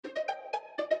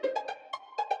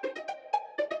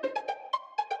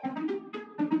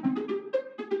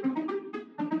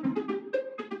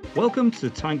Welcome to the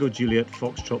Tango Juliet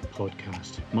Foxtrot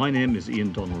podcast. My name is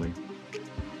Ian Donnelly.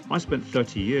 I spent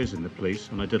 30 years in the police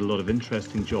and I did a lot of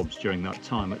interesting jobs during that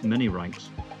time at many ranks.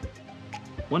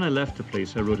 When I left the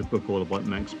police, I wrote a book all about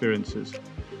my experiences,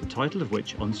 the title of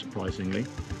which, unsurprisingly,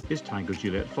 is Tango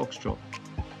Juliet Foxtrot,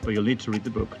 but you'll need to read the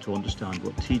book to understand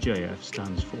what TJF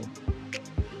stands for.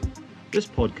 This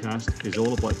podcast is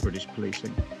all about British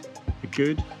policing, the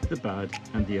good, the bad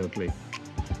and the ugly.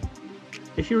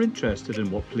 If you're interested in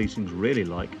what policing's really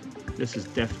like, this is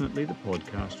definitely the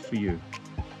podcast for you.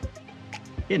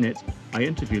 In it, I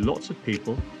interview lots of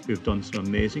people who've done some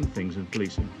amazing things in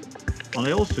policing, and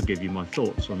I also give you my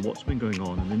thoughts on what's been going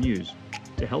on in the news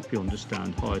to help you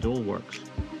understand how it all works,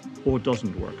 or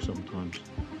doesn't work sometimes.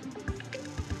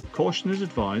 Caution is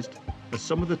advised, as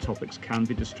some of the topics can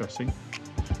be distressing,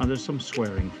 and there's some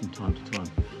swearing from time to time.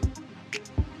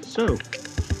 So,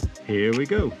 here we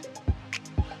go.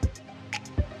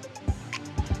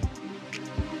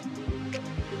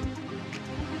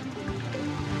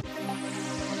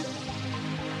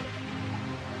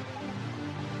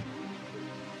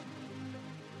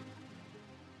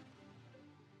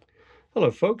 Hello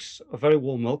folks, a very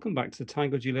warm welcome back to the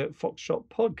Tango Juliet Foxtrot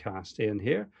podcast. Ian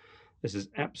here. This is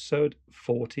episode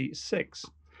 46.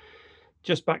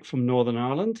 Just back from Northern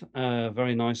Ireland, a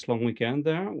very nice long weekend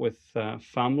there with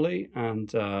family,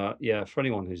 and for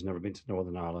anyone who's never been to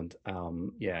Northern Ireland,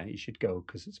 you should go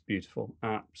because it's beautiful,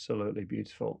 absolutely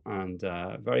beautiful, and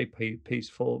very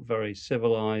peaceful, very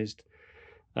civilized,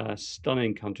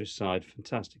 stunning countryside,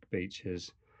 fantastic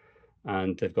beaches.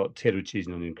 And they've got tater cheese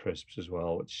and onion crisps as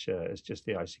well, which is just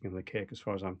the icing on the cake as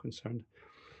far as I'm concerned.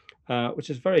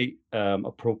 Which is very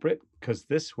appropriate because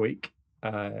this week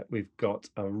we've got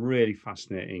a really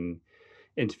fascinating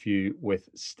interview with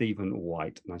Stephen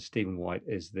White. Now, Stephen White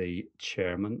is the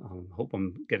chairman, I hope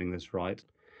I'm getting this right,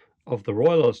 of the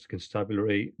Royal Ulster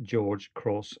Constabulary George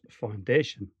Cross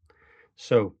Foundation.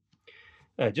 So,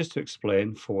 just to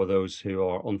explain for those who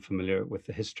are unfamiliar with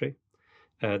the history,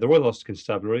 the Royal Ulster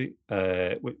Constabulary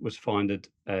was founded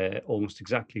almost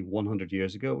exactly 100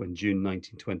 years ago in June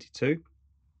 1922.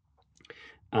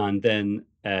 And then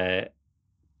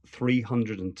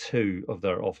 302 of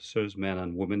their officers, men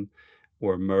and women,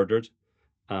 were murdered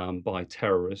by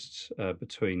terrorists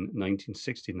between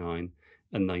 1969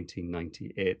 and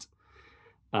 1998.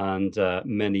 And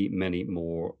many, many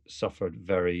more suffered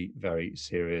very, very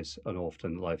serious and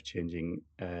often life-changing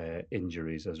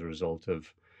injuries as a result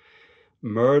of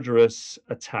murderous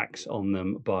attacks on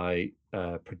them by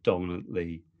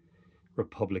predominantly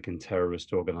Republican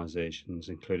terrorist organizations,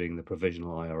 including the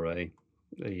Provisional IRA,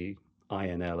 the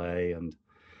INLA, and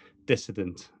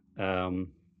dissident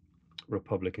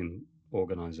Republican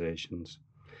organizations.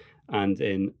 And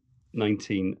in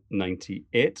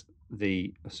 1998,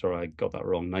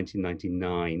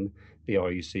 1999, the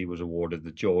RUC was awarded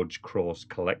the George Cross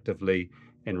collectively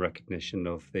in recognition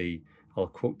of the, I'll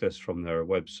quote this from their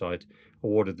website,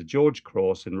 awarded the George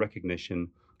Cross in recognition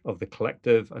of the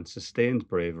collective and sustained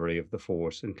bravery of the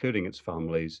force, including its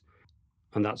families.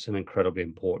 And that's an incredibly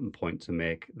important point to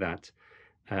make, that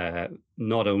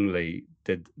not only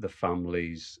did the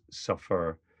families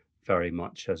suffer very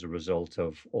much as a result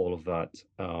of all of that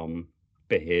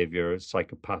behavior,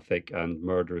 psychopathic and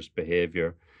murderous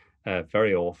behavior,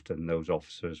 very often those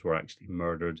officers were actually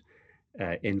murdered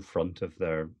in front of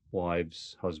their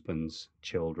wives, husbands,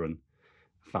 children,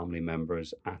 family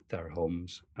members at their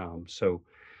homes. So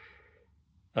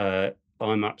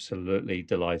I'm absolutely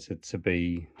delighted to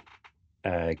be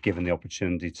given the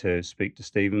opportunity to speak to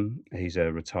Stephen. He's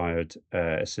a retired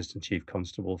Assistant Chief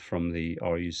Constable from the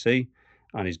RUC,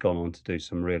 and he's gone on to do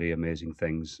some really amazing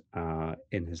things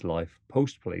in his life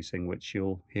post-policing, which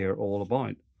you'll hear all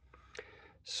about.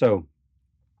 So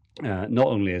not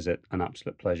only is it an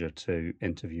absolute pleasure to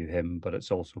interview him, but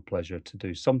it's also a pleasure to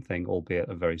do something, albeit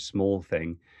a very small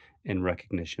thing, in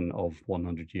recognition of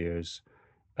 100 years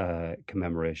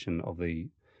commemoration of the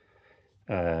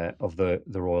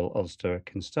Royal Ulster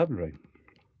Constabulary.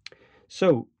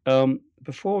 So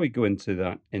before we go into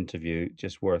that interview,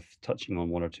 just worth touching on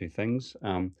one or two things.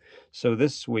 So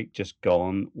this week just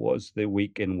gone was the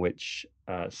week in which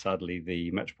sadly the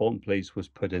Metropolitan Police was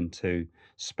put into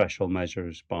special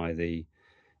measures by the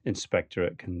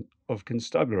Inspectorate of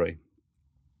Constabulary,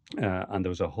 and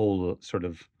there was a whole sort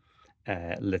of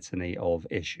litany of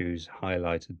issues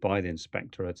highlighted by the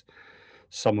Inspectorate,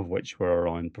 some of which were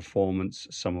around performance,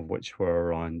 some of which were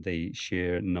around the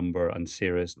sheer number and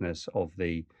seriousness of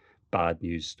the bad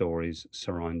news stories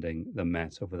surrounding the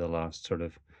Met over the last sort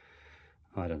of,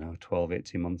 12,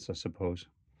 18 months, I suppose.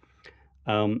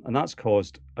 And that's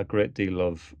caused a great deal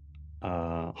of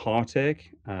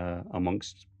heartache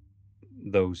amongst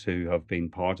those who have been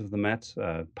part of the Met,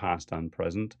 past and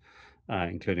present,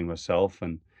 including myself,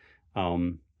 um,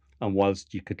 and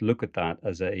whilst you could look at that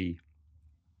as a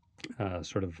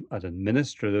sort of an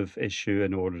administrative issue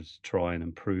in order to try and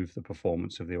improve the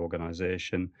performance of the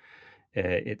organization,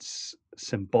 it's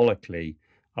symbolically,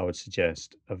 I would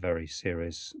suggest, a very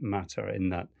serious matter in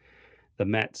that the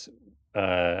Met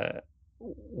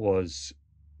was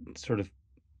sort of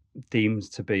deemed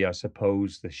to be, I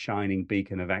suppose, the shining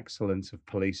beacon of excellence of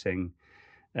policing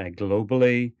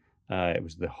globally. It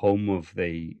was the home of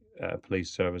the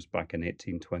police service back in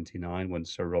 1829 when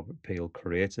Sir Robert Peel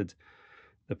created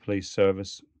the police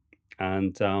service,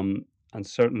 and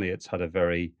certainly it's had a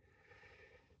very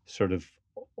sort of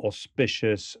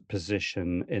auspicious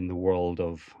position in the world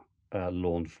of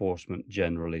law enforcement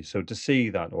generally. So to see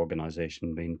that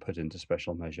organization being put into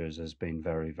special measures has been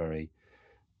very, very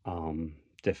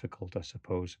difficult, I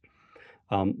suppose.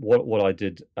 What I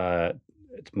did,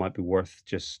 it might be worth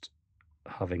just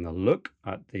having a look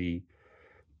at the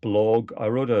blog. I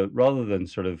wrote rather than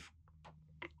sort of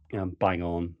bang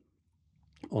on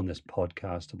this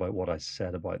podcast about what I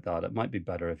said about that, it might be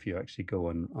better if you actually go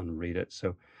and read it.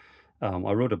 So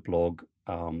I wrote a blog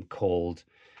called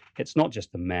 "It's Not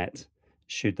Just the Met,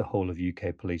 Should the Whole of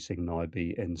UK Policing Now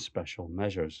Be in Special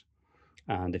Measures?"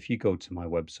 And if you go to my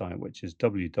website, which is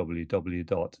www.tjfbook,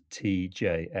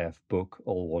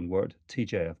 all one word,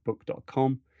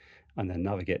 tjfbook.com, and then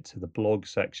navigate to the blog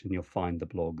section, you'll find the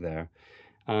blog there.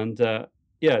 And yeah,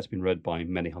 it's been read by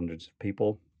many hundreds of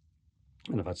people,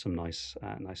 and I've had some nice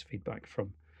feedback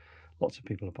from lots of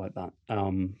people about that.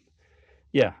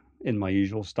 Yeah, in my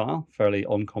usual style, fairly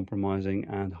uncompromising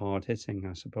and hard hitting,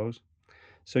 I suppose.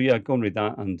 So yeah, go and read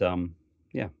that, and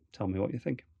yeah, tell me what you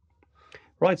think.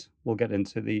 Right, we'll get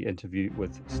into the interview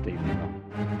with Stephen now.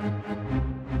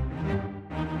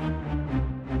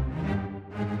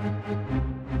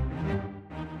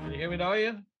 Can you hear me now,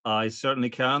 Ian? I certainly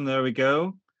can. There we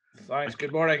go. Thanks.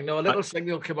 Good morning. No, a little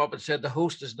signal came up and said the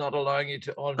host is not allowing you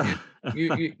to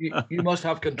unmute. You must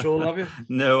have control of you.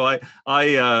 No, I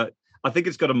think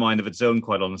it's got a mind of its own,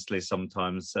 quite honestly,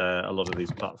 sometimes, a lot of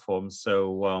these platforms.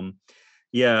 So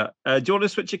yeah, do you want to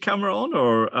switch your camera on,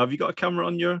 or have you got a camera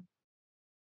on your?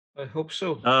 I hope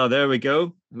so. Ah, there we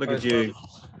go. Look at you,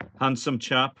 handsome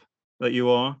chap that you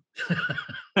are.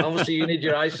 Obviously, you need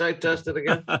your eyesight tested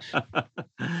again.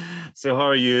 So how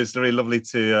are you? It's very lovely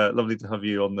to have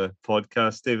you on the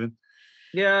podcast, Stephen.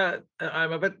 Yeah,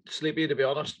 I'm a bit sleepy, to be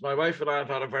honest. My wife and I have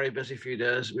had a very busy few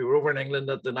days. We were over in England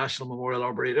at the National Memorial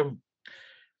Arboretum,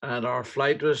 and our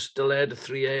flight was delayed to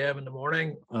 3 a.m. in the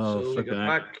morning. Oh, so we got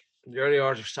back in the early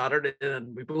hours of Saturday,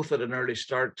 and we both had an early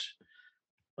start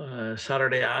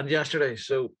Saturday and yesterday.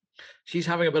 So she's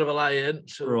having a bit of a lie in.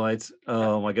 So right.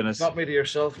 Oh my goodness. Got me to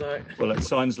yourself now. Well, it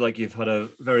sounds like you've had a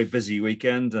very busy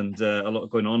weekend and a lot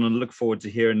going on, and look forward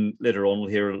to hearing later on. We'll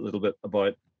hear a little bit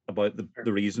about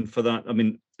the reason for that. I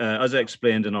mean, as I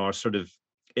explained in our sort of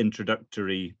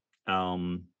introductory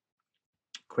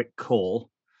quick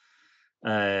call,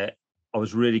 I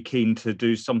was really keen to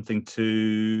do something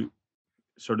to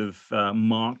sort of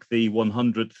mark the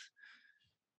 100th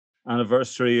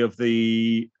anniversary of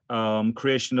the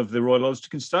creation of the Royal Ulster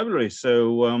Constabulary.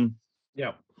 So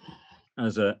yeah,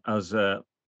 as an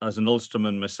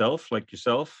Ulsterman myself, like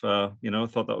yourself, I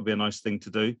thought that would be a nice thing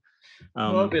to do.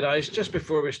 Well, it'd be nice. Just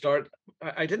before we start,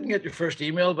 I didn't get your first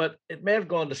email, but it may have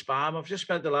gone to spam. I've just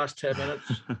spent the last 10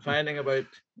 minutes finding about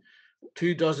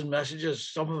 24 messages,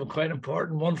 some of them quite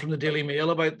important. One from the Daily Mail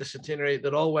about the centenary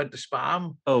that all went to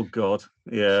spam. Oh God,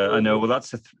 yeah, so, I know. Well, that's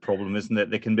the problem, isn't it?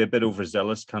 They can be a bit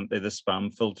overzealous, can't they? The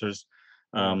spam filters.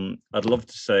 I'd love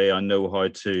to say I know how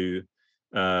to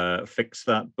fix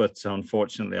that, but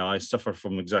unfortunately, I suffer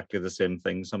from exactly the same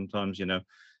thing sometimes.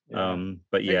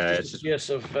 But yeah, it's just a case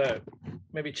of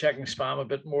maybe checking spam a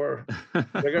bit more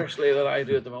rigorously than I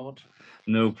do at the moment.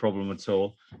 No problem at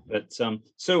all. But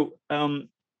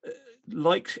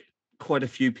like quite a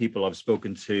few people I've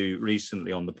spoken to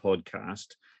recently on the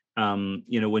podcast,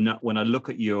 when I look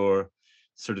at your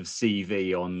sort of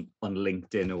CV on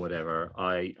LinkedIn or whatever,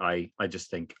 I just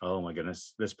think, oh my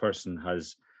goodness, this person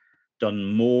has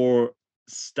done more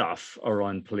stuff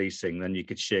around policing than you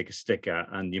could shake a stick at,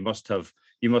 and you must have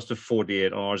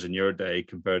 48 hours in your day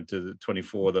compared to the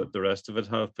 24 that the rest of it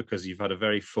have, because you've had a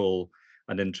very full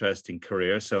and interesting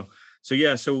career. So as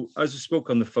I spoke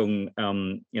on the phone,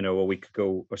 a week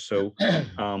ago or so,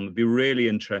 it'd be really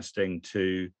interesting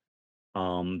to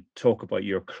talk about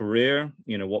your career,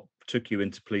 what took you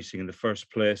into policing in the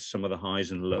first place, some of the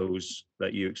highs and lows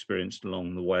that you experienced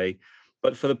along the way.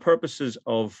 But for the purposes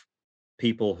of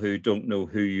people who don't know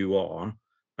who you are,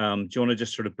 Do you want to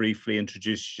just sort of briefly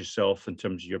introduce yourself in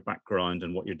terms of your background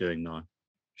and what you're doing now?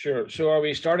 Sure. So are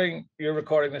we starting? You're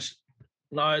recording this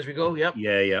now as we go? Yep.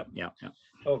 Yeah.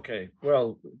 Okay.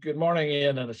 Well, good morning,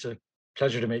 Ian, and it's a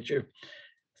pleasure to meet you.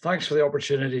 Thanks for the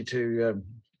opportunity to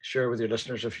share with your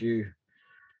listeners a few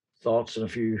thoughts and a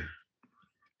few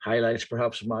highlights,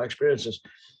 perhaps, of my experiences.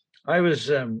 I was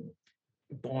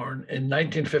born in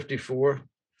 1954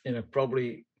 in a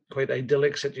probably quite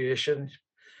idyllic situation,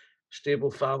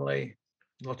 stable family,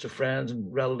 lots of friends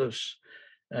and relatives,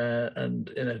 and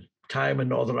in a time in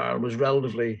Northern Ireland was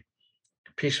relatively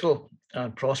peaceful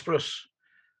and prosperous.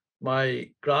 My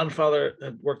grandfather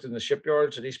had worked in the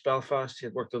shipyards at East Belfast. He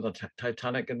had worked on the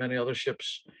Titanic and many other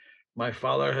ships. My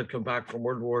father had come back from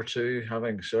World War II,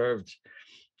 having served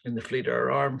in the Fleet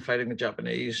Air Arm fighting the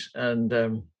Japanese,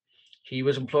 and he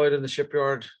was employed in the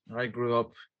shipyard. I grew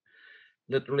up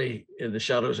literally in the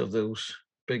shadows of those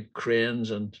big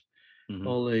cranes and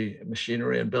all the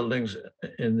machinery and buildings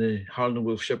in the Harland and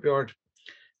Wolff shipyard.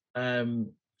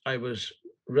 I was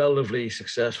relatively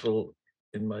successful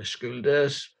in my school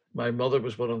days. My mother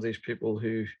was one of these people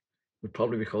who would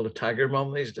probably be called a tiger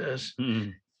mom these days.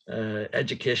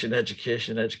 Education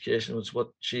was what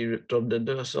she drummed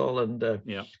into us all. And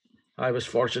I was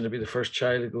fortunate to be the first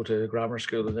child to go to grammar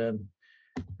school and then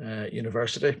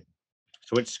university.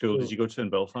 So which school did you go to in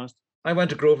Belfast? I went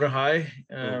to Grosvenor High,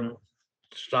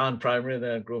 Strand Primary,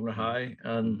 then Grosvenor High.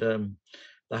 And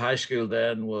the high school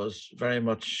then was very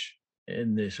much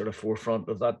in the sort of forefront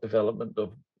of that development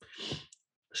of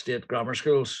state grammar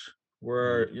schools,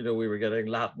 where we were getting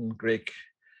Latin, Greek,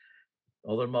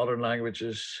 other modern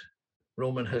languages,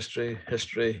 Roman history,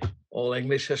 all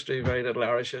English history, very little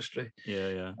Irish history.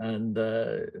 Yeah. And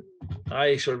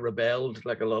I sort of rebelled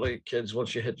like a lot of kids.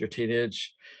 Once you hit your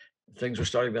teenage, things were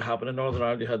starting to happen in Northern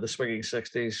Ireland. You had the swinging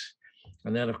 60s,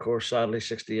 and then of course, sadly,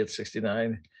 68,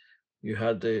 69, you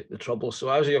had the trouble. So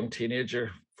I was a young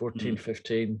teenager, 14,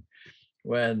 15,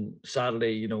 when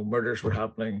sadly, murders were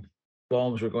happening,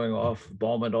 bombs were going off,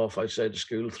 bomb went off outside the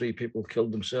school, 3 people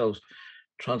killed themselves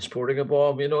transporting a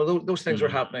bomb. Those things were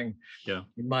happening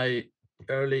in my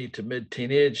early to mid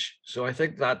teenage. So I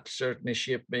think that certainly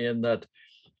shaped me in that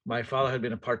my father had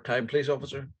been a part-time police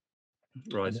officer.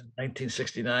 Right. In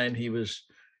 1969, he was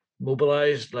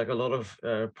mobilized, like a lot of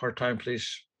part-time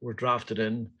police were drafted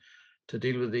in to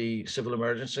deal with the civil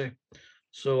emergency.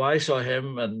 So I saw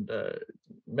him and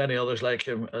many others like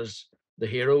him as the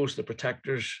heroes, the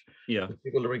protectors, the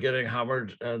people that were getting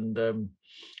hammered and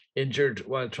injured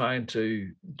while trying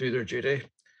to do their duty.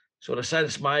 So in a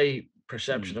sense, my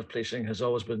perception of policing has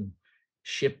always been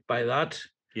shaped by that.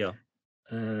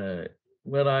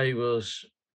 When I was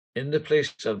in the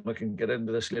police, and we can get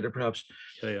into this later perhaps,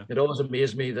 it always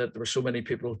amazed me that there were so many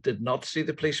people who did not see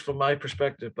the police from my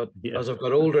perspective. But as I've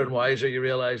got older and wiser, you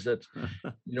realize that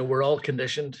we're all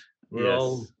conditioned. We're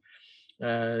all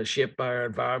shaped by our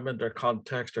environment, our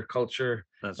context, our culture,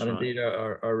 indeed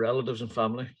our relatives and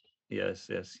family. Yes.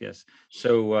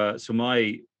 So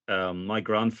my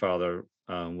grandfather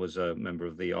was a member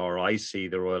of the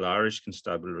RIC, the Royal Irish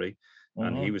Constabulary,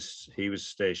 and he was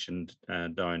stationed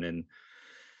down in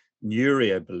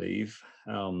Newry, I believe,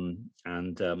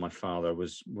 and my father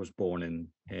was born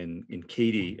in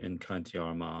Keady in County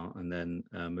Armagh, and then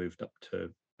moved up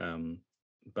to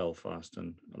Belfast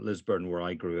and Lisburn, where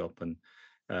I grew up. And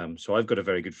so I've got a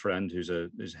very good friend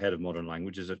who's head of modern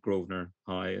languages at Grosvenor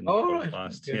High in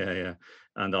Belfast. Right. Okay. Yeah.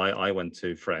 And I went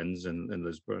to Friends in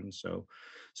Lisburn. So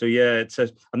yeah,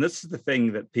 and this is the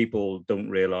thing that people don't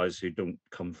realize who don't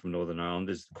come from Northern Ireland,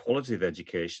 is the quality of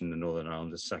education in Northern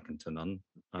Ireland is second to none.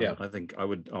 I think I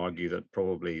would argue that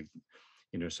probably,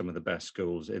 some of the best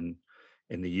schools in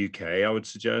the UK, I would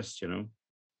suggest,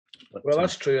 But, well,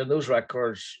 that's true. And those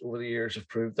records over the years have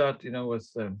proved that,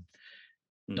 with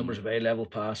numbers of A-level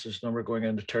passes, number going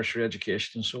into tertiary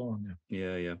education and so on.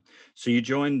 Yeah. So you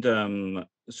joined,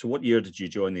 so what year did you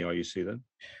join the RUC then?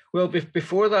 Well,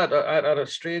 before that, I had a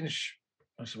strange,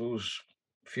 I suppose,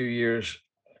 few years.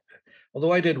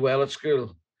 Although I did well at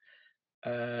school,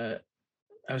 I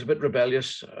was a bit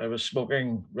rebellious. I was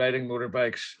smoking, riding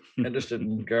motorbikes, interested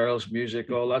in girls,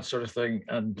 music, all that sort of thing.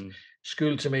 And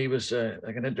school to me was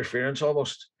like an interference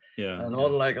almost. And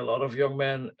unlike a lot of young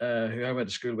men who I went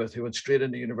to school with, who went straight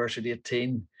into university at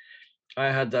 18, I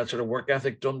had that sort of work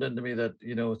ethic drummed into me that,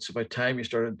 it's about time you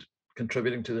started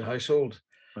contributing to the household.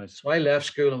 Right. So I left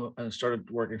school and started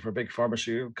working for a big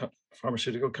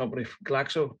pharmaceutical company,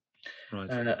 Glaxo,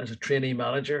 as a trainee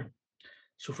manager.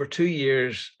 So for 2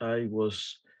 years, I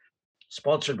was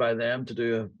sponsored by them to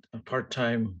do a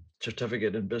part-time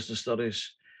certificate in business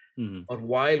studies But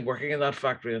while working in that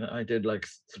factory, and I did like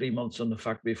 3 months on the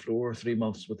factory floor, 3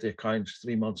 months with the accounts,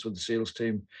 3 months with the sales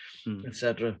team,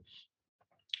 etc.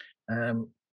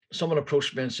 Someone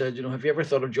approached me and said, have you ever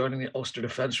thought of joining the Ulster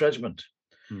Defence Regiment?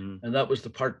 And that was the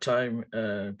part-time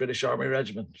British Army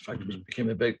regiment. In fact, it became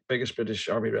the biggest British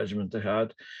Army regiment they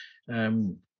had.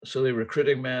 So they were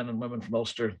recruiting men and women from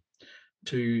Ulster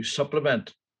to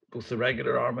supplement both the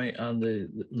regular army and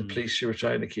the police who were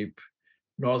trying to keep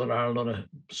Northern Ireland on a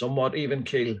somewhat even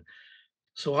keel.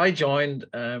 So I joined.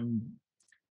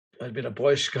 I'd been a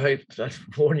Boy Scout. I'd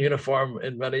worn uniform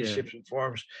in many shapes and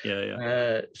forms.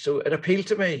 So it appealed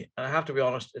to me. And I have to be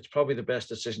honest, it's probably the best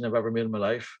decision I've ever made in my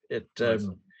life. It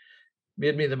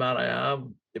made me the man I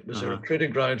am. It was a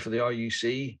recruiting ground for the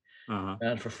RUC.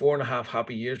 And for 4.5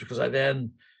 happy years, because I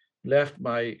then left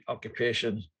my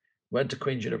occupation, went to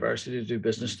Queen's University to do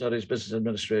business studies, business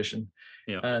administration,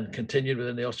 and continued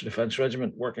within the Ulster Defence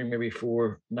Regiment, working maybe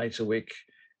 4 nights a week,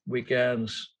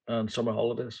 weekends and summer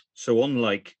holidays. So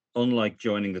unlike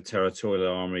joining the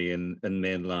Territorial Army in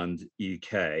mainland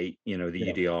UK,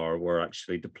 the UDR were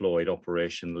actually deployed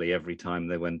operationally every time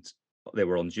they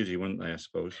were on duty, weren't they, I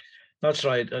suppose? That's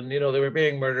right. And, they were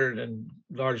being murdered in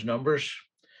large numbers,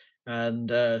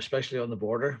 and especially on the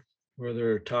border, where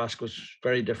their task was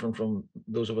very different from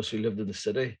those of us who lived in the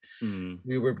city.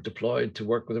 We were deployed to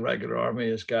work with the regular army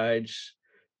as guides,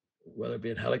 whether it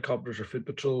be in helicopters or foot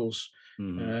patrols.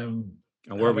 And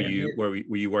where were you? Were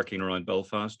you working around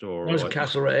Belfast, or? I was in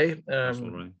Castlereagh,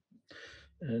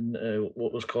 in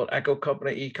what was called Echo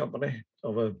Company, E Company,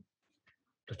 of a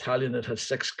battalion that had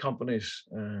 6 companies: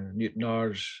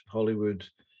 Newtownards, Holywood,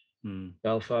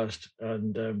 Belfast,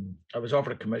 and I was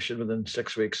offered a commission within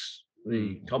 6 weeks.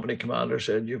 The company commander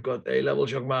said, "You've got A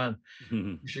levels, young man.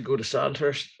 You should go to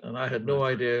Sandhurst." And I had no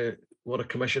idea what a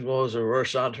commission was or where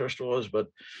Sandhurst was, but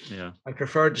I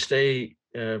preferred to stay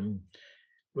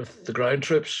with the ground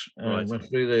troops. Went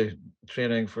through the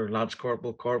training for Lance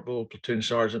Corporal, Corporal, Platoon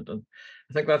Sergeant, and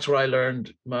I think that's where I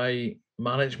learned my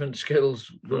management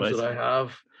skills, those that I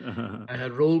have. I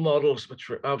had role models which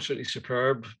were absolutely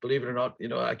superb. Believe it or not,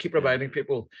 I keep reminding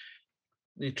people,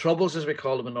 the Troubles, as we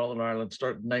call them in Northern Ireland,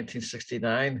 started in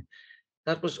 1969.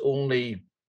 That was only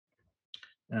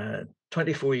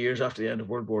 24 years after the end of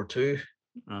World War II.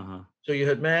 So you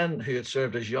had men who had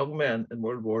served as young men in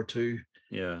World War II,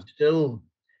 still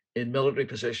in military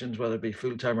positions, whether it be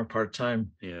full-time or part-time.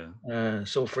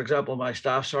 So, for example, my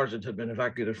staff sergeant had been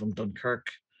evacuated from Dunkirk.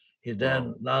 He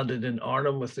then landed in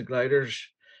Arnhem with the gliders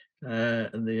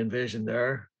in the invasion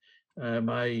there.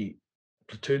 My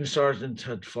platoon sergeant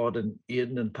had fought in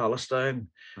Aden in Palestine,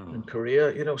 in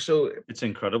Korea, so it's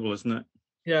incredible, isn't it?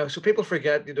 Yeah, so people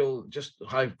forget, just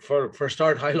how, for a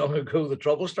start, how long ago the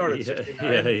Trouble started.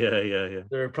 Yeah.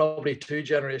 There are probably 2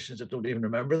 generations that don't even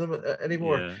remember them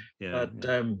anymore.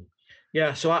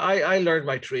 So I learned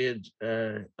my trade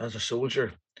as a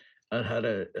soldier, and had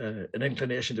an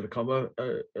inclination to become a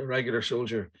regular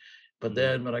soldier. But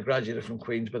then when I graduated from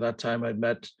Queen's, by that time I'd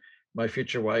met my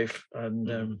future wife,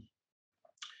 and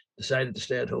decided to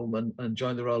stay at home and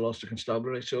join the Royal Ulster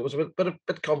Constabulary. So it was a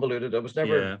bit convoluted. I was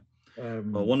never.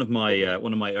 Well, one of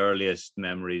my earliest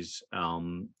memories,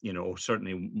 or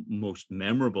certainly most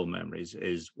memorable memories,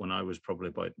 is when I was probably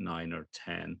about 9 or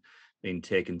 10, being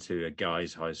taken to a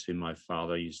guy's house who my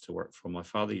father used to work for. My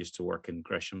father used to work in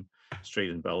Gresham Street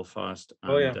in Belfast,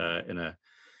 and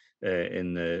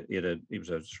he was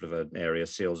a sort of an area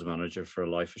sales manager for a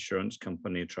life assurance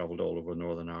company. Travelled all over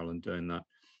Northern Ireland doing that.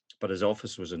 But his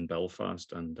office was in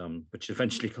Belfast, and which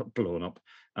eventually got blown up.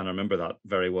 And I remember that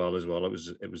very well as well. It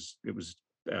was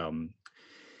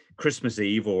Christmas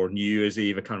Eve or New Year's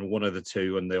Eve, kind of one of the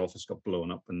two, and the office got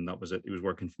blown up, and that was it. He was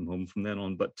working from home from then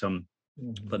on. But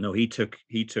no, he took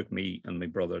me and my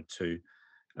brother to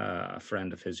a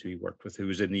friend of his who he worked with, who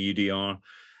was in the UDR,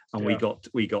 and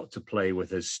we got to play with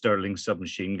his Sterling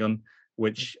submachine gun,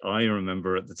 which I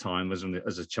remember at the time as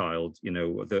a child,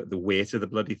 the weight of the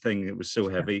bloody thing, it was so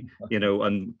heavy,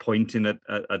 and pointing at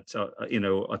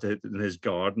in his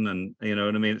garden, and you know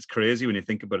what I mean? It's crazy when you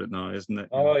think about it now, isn't it?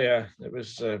 Oh yeah, it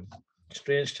was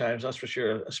strange times, that's for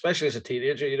sure, especially as a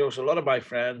teenager, so a lot of my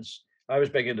friends, I was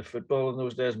big into football in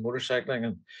those days, motorcycling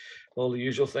and all the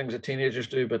usual things that teenagers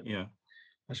do, but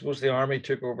I suppose the army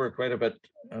took over quite a bit,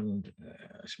 and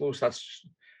I suppose that's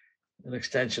an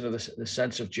extension of the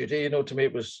sense of duty. To me,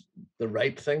 it was the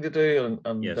right thing to do,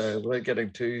 and without getting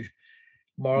too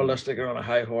moralistic or on a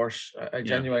high horse, I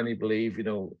genuinely believe,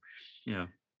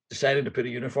 deciding to put a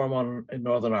uniform on in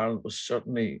Northern Ireland was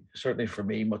certainly for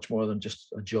me much more than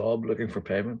just a job looking for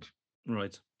payment.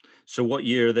 Right. So what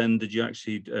year then did you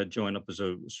actually join up as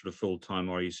a sort of full-time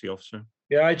RUC officer?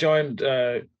 Yeah, I joined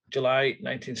July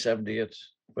 1978.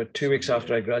 About 2 weeks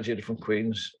after I graduated from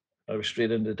Queen's, I was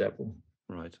straight into depot.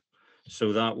 Right.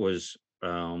 So that was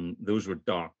those were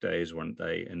dark days, weren't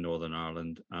they, in Northern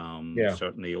Ireland?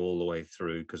 Certainly all the way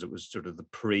through, because it was sort of the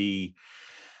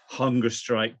pre-hunger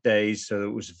strike days. So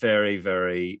it was very,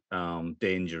 very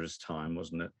dangerous time,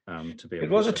 wasn't it? To be. It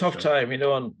was a tough time,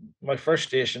 and my first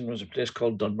station was a place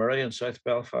called Dunmurry in South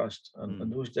Belfast, and in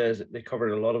those days they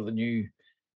covered a lot of the new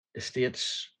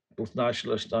estates, both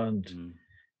nationalist and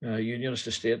unionist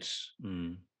estates.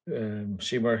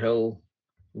 Seymour Hill,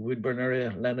 the Woodburn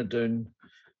area, Lenadoon,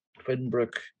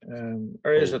 Twinbrook,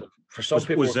 areas that for some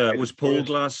people was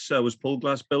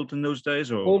Poleglass built in those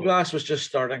days, or Poleglass was just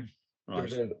starting. Right.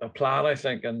 There was a plan, I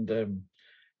think, and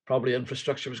probably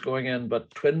infrastructure was going in, but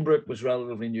Twinbrook was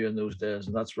relatively new in those days,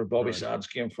 and that's where Bobby Sands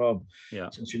came from. Yeah.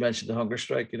 Since you mentioned the hunger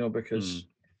strike, because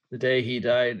the day he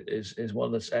died is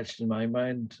one that's etched in my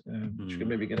mind, which we can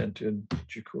maybe get into in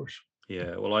due course.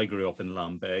 Yeah. Well, I grew up in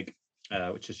Lambeg,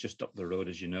 which is just up the road,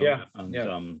 as you know. Yeah.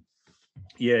 And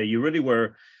you really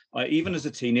were. Even as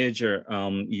a teenager,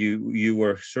 you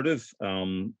were sort of.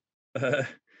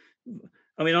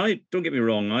 I mean, don't get me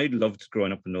wrong. I loved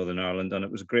growing up in Northern Ireland, and it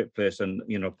was a great place. And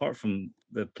apart from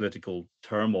the political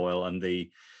turmoil and the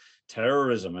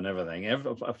terrorism and everything,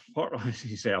 apart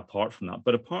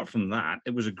from that,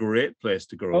 it was a great place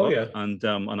to grow up. Yeah. And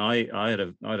I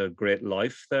had a great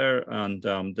life there, and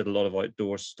did a lot of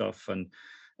outdoor stuff. And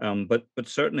but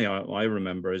certainly, I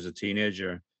remember as a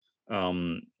teenager,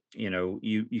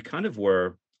 you kind of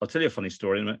were. I'll tell you a funny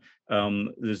story in a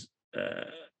minute.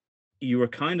 You were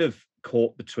kind of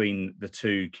caught between the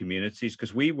two communities,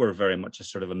 because we were very much a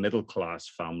sort of a middle class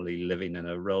family living in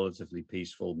a relatively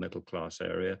peaceful middle class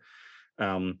area.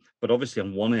 But obviously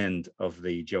on one end of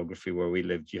the geography where we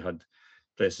lived, you had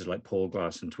places like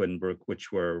Poleglass and Twinbrook,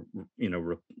 which were,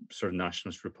 sort of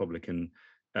nationalist Republican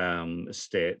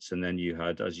estates. And then you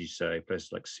had, as you say,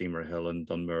 places like Seymour Hill and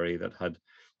Dunmurry that had,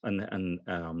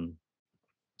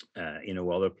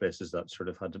 other places that sort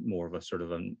of had more of a sort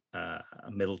of a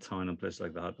middle town and places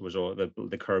like that. It was all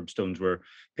the curbstones were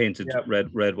painted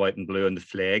red, white, and blue, and the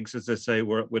flags, as they say,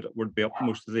 would be up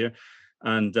most of the year.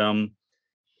 And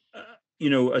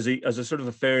as a sort of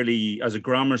as a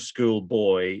grammar school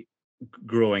boy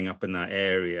growing up in that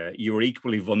area, you were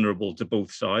equally vulnerable to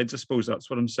both sides. I suppose that's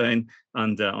what I'm saying.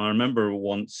 And I remember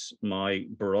once my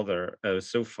brother, it was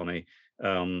so funny,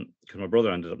 because my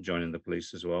brother ended up joining the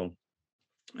police as well.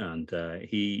 And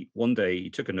one day he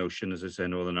took a notion, as I say,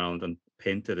 in Northern Ireland, and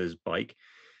painted his bike,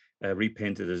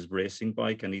 repainted his racing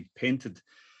bike, and he painted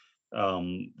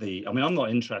I'm not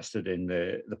interested in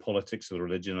the politics of the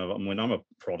religion. I'm a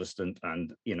Protestant,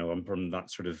 and I'm from that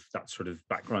sort of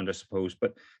background, I suppose.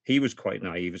 But he was quite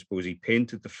naive, I suppose. He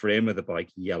painted the frame of the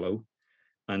bike yellow,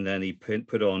 and then he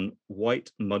put on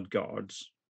white mud guards,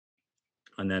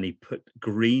 and then he put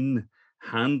green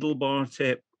handlebar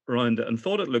tape around it, and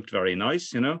thought it looked very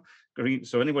nice, green.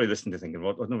 So anybody listening to thinking,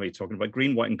 what I don't know what you're talking about.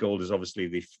 Green, white, and gold is obviously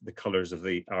the colours of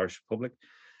the Irish Republic.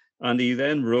 And he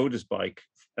then rode his bike,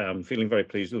 feeling very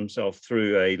pleased with himself,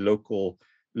 through a local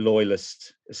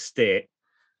loyalist estate,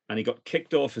 and he got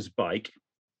kicked off his bike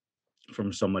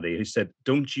from somebody who said,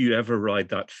 "Don't you ever ride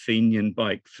that Fenian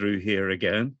bike through here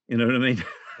again?" You know what I mean?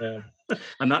 Yeah.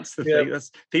 And that's the thing.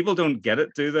 People don't get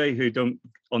it, do they? Who don't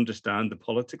understand the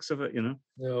politics of it,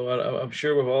 No, I'm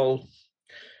sure we've all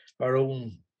our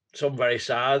own, some very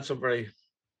sad, some very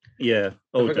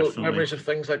difficult memories of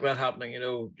things like that happening.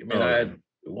 I had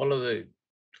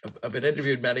I've been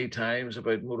interviewed many times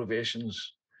about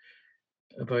motivations,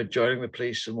 about joining the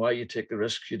police and why you take the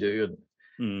risks you do.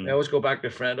 And I always go back to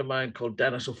a friend of mine called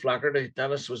Dennis O'Flaherty.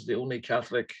 Dennis was the only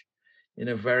Catholic in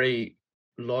a very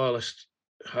loyalist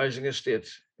housing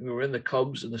estate. We were in the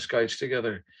Cubs and the Scouts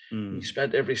together. He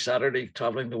spent every Saturday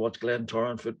traveling to watch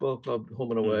Glentoran Football Club,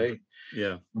 home and away.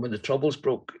 Yeah. When the Troubles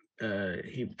broke,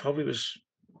 he probably was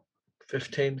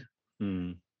 15.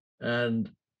 And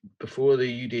before the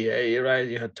UDA era,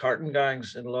 you had tartan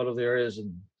gangs in a lot of the areas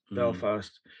in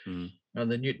Belfast. And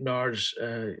the Newtonards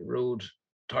Road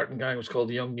tartan gang was called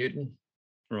the Young Newton.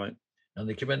 Right. And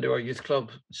they came into our youth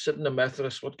club, sitting in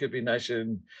Methodist, what could be nicer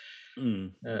than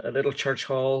a little church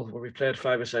hall where we played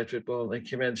five-a-side football. They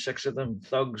came in, 6 of them,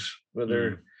 thugs with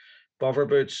their bobber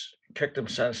boots, kicked him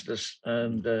senseless.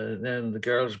 And then the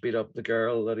girls beat up the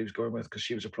girl that he was going with because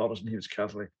she was a Protestant, he was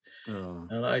Catholic. Oh.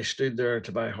 And I stood there,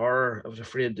 to my horror. I was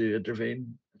afraid to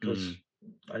intervene because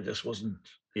I just wasn't.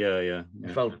 I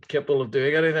felt capable of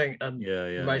doing anything.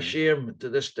 And my shame to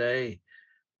this day,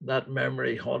 that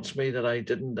memory haunts me that I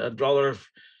didn't. I'd rather have.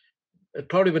 It'd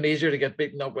probably been easier to get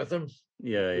beaten up with him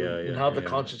and have the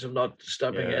conscience of not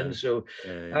stepping in. So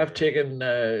yeah. I've taken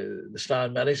the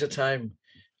stand many a time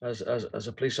as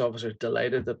a police officer,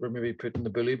 delighted that we're maybe putting the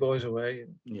bully boys away.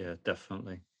 Yeah,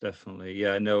 definitely.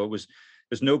 Yeah, no,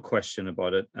 there's no question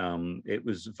about it. It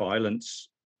was violence.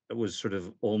 It was sort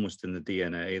of almost in the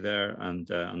DNA there, and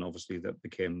obviously that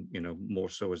became, more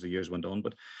so as the years went on.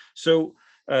 But so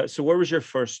where was your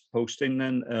first posting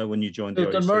then when you joined the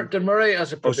RUC? Dunmurry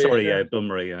as a probationer. Oh, sorry, yeah,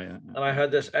 Dunmurry, yeah. And I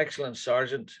had this excellent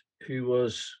sergeant who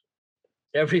was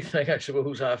everything I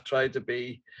suppose I've tried to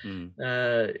be,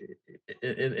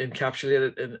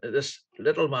 encapsulated in this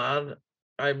little man.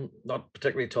 I'm not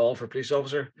particularly tall for a police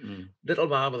officer. Little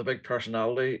man with a big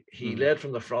personality. He led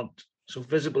from the front. So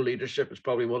visible leadership is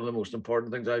probably one of the most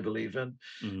important things I believe in.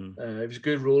 He was a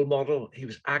good role model. He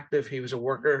was active. He was a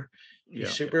worker. He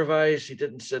supervised. He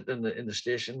didn't sit in the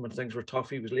station when things were tough.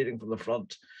 He was leading from the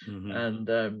front. And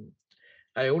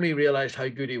I only realized how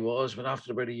good he was when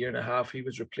after about a year and a half, he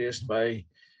was replaced by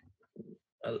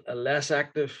a less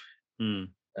active,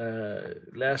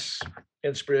 less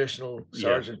inspirational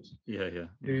sergeant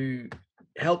who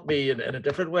helped me in a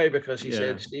different way, because he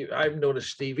said, Steve, I'm known as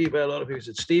Stevie by a lot of people. He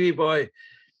said, Stevie boy,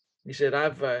 he said,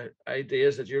 I've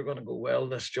ideas that you're going to go well in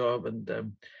this job,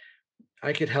 and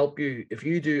I could help you if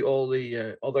you do all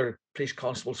the other police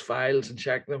constables' files and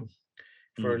check them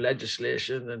for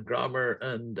legislation and grammar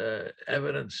and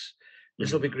evidence.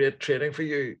 This will be great training for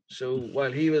you. So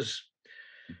while he was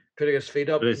putting his feet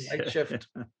up night shift,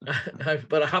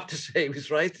 but I have to say he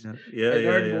was right. I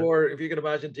learned more, if you can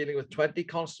imagine, dealing with 20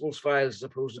 constables' files as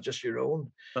opposed to just your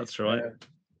own. That's right.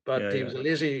 But he was a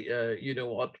lazy, you know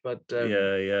what. But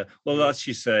well, as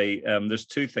you say, there's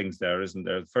two things there, isn't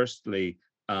there? Firstly,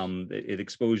 it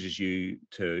exposes you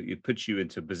to, it puts you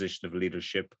into a position of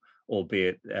leadership,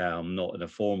 albeit not in a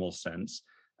formal sense,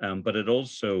 but it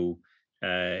also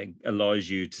allows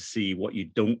you to see what you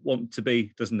don't want to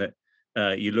be, doesn't it?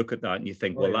 You look at that and you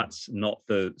think, well, that's not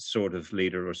the sort of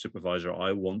leader or supervisor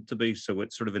I want to be. So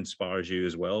it sort of inspires you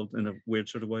as well in a weird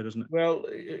sort of way, doesn't it? Well,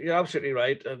 you're absolutely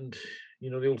right. And,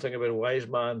 the old thing about a wise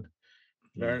man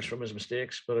learns from his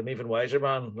mistakes, but an even wiser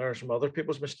man learns from other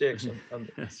people's mistakes.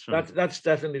 And that's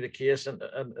definitely the case. And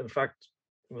in fact,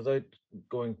 without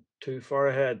going too far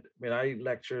ahead, I mean, I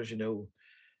lecture,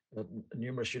 at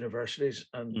numerous universities,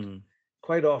 and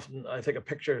quite often I think a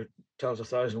picture tells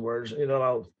 1,000 words.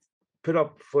 I'll put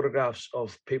up photographs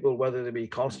of people, whether they be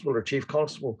constable or chief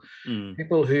constable,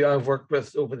 people who I've worked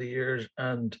with over the years,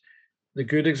 and the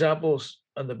good examples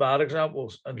and the bad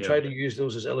examples, and try to use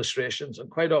those as illustrations. And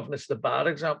quite often it's the bad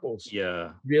examples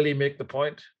really make the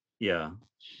point. Yeah,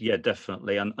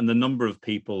 definitely. And the number of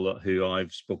people who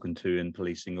I've spoken to in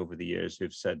policing over the years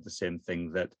who've said the same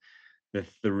thing, that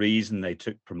the reason they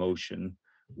took promotion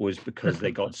was because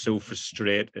they got so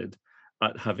frustrated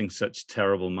at having such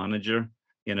terrible manager,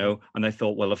 and they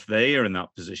thought, well, if they are in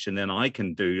that position, then I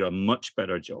can do a much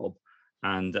better job.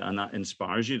 And that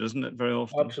inspires you, doesn't it, very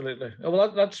often? Absolutely.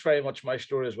 Well, that's very much my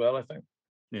story as well, I think.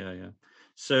 Yeah.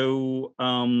 So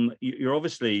you're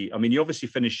obviously, you obviously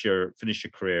finish your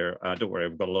career. Don't worry,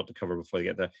 we've got a lot to cover before you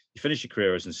get there. You finish your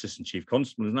career as an assistant chief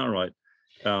constable, isn't that right?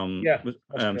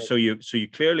 So you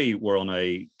clearly were on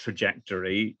a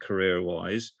trajectory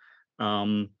career-wise.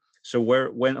 So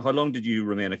how long did you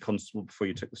remain a constable before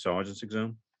you took the sergeant's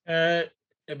exam?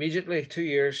 Immediately, 2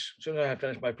 years. As soon as I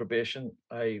finished my probation,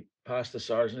 I passed the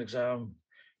sergeant exam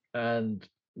and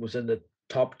was in the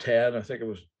top 10. I think it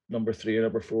was number 3 or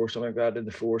number 4, something like that, in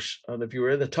the force. And if you were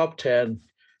in the top 10,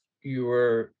 you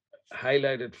were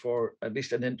highlighted for at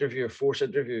least an interview, a force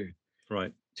interview,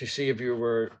 right, to see if you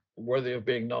were worthy of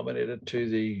being nominated to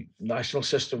the national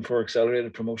system for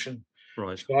accelerated promotion.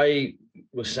 Right. So I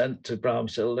was sent to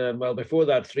Bramshill then. Well, before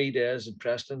that, 3 days in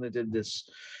Preston, they did this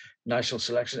national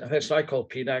selection. I think it's now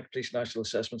called PNAC, Police National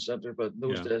Assessment Centre, but in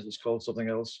those days it's called something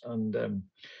else. And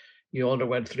you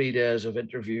underwent 3 days of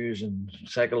interviews and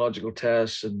psychological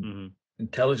tests and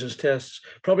intelligence tests.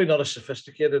 Probably not as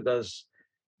sophisticated as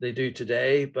they do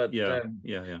today, but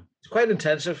it's quite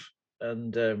intensive.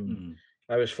 And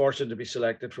I was fortunate to be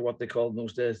selected for what they called in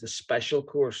those days the special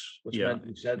course, which meant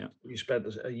you spent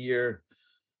a year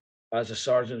as a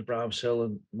sergeant at Bramshill,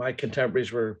 and my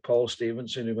contemporaries were Paul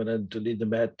Stevenson, who went in to lead the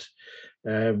Met,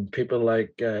 people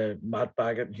like Matt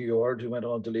Baggett and Hugh Ord, who went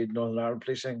on to lead Northern Ireland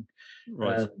policing.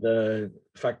 Right. And in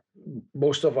fact,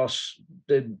 most of us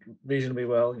did reasonably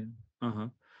well.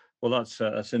 Well,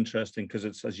 that's interesting, because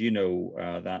it's, as you know,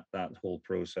 that whole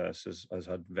process has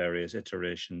had various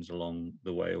iterations along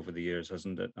the way over the years,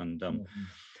 hasn't it? And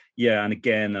and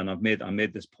again, and I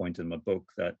made this point in my book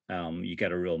that you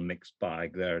get a real mixed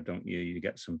bag there, don't you? You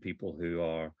get some people who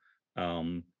are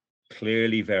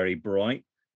clearly very bright,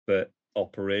 but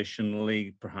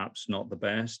operationally perhaps not the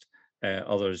best.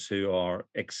 Others who are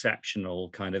exceptional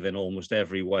kind of in almost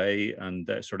every way, and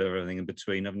sort of everything in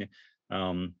between, haven't you?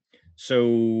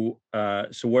 So where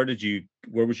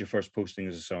was your first posting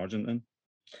as a sergeant then?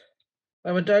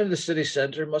 I went down to the city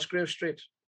centre, Musgrave Street.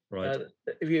 Right.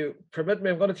 If you permit me,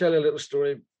 I'm going to tell you a little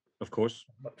story. Of course.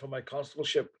 From my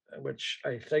constableship, which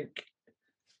I think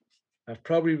I've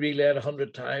probably relayed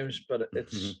 100 times, but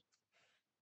it's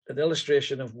an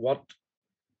illustration of what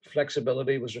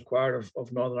flexibility was required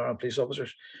of Northern Ireland police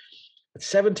officers. At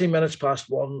 17 minutes past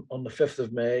 1 on the 5th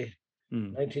of May,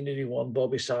 1981,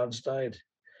 Bobby Sands died.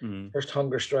 First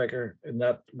hunger striker in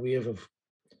that wave of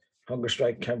hunger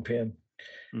strike campaign.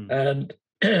 And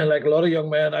like a lot of young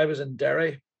men, I was in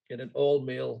Derry in an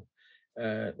all-male,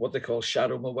 what they call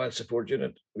shadow mobile support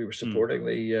unit. We were supporting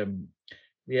the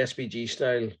SPG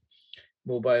style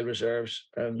mobile reserves,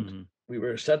 and we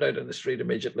were sent out in the street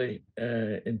immediately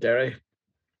in Derry.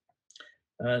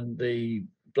 And the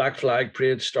Black Flag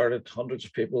Parade started, hundreds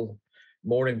of people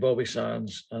mourning Bobby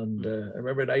Sands. And I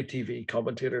remember an ITV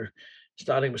commentator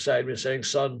standing beside me saying,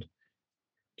 "Son,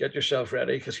 get yourself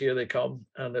ready, because here they come."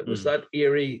 And it was that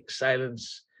eerie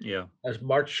silence as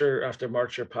marcher after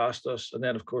marcher passed us. And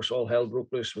then, of course, all hell broke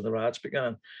loose when the riots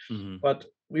began. But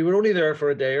we were only there for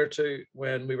a day or two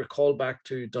when we were called back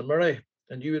to Dunmurray.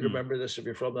 And you would remember this if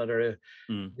you're from that area.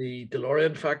 The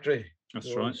DeLorean factory.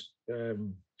 That's right.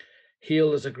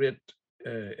 Hailed as a great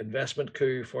investment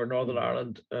coup for Northern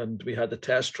Ireland. And we had the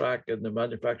test track and the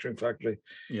manufacturing factory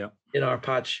in our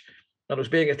patch. And it was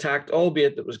being attacked,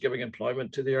 albeit that was giving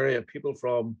employment to the area. People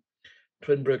from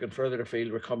Twinbrook and further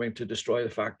afield were coming to destroy the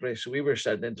factory. So we were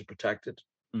sent in to protect it.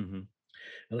 And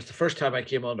it's the first time I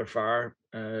came under fire.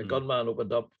 Gunman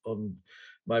opened up on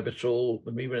my patrol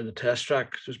when we were in the test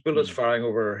track. There's bullets firing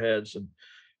over our heads, and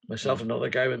myself and another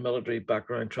guy with military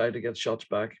background tried to get shots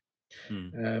back.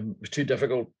 It was too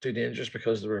difficult, too dangerous,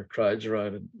 because there were crowds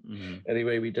around. And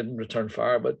anyway, we didn't return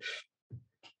fire. But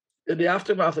in the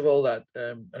aftermath of all that,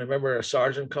 I remember a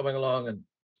sergeant coming along and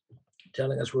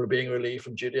telling us we were being relieved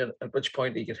from duty, and at which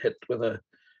point he got hit with a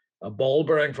ball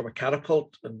bearing from a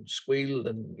catapult and squealed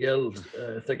and yelled,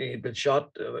 thinking he'd been shot.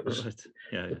 It was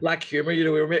black humor, we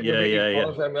were making fun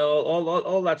of him,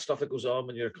 all that stuff that goes on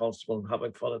when you're a constable and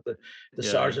having fun at the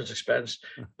sergeant's expense.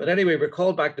 But anyway, we're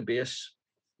called back to base,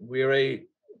 weary,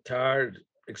 tired,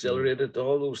 exhilarated,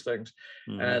 all those things.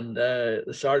 And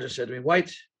the sergeant said to me,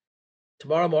 "White,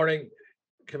 tomorrow morning,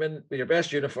 come in with your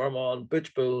best uniform on, boots,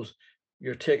 bulls.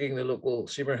 You're taking the local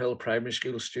Seymour Hill Primary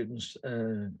School students,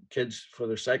 kids, for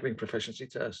their cycling proficiency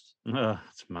test."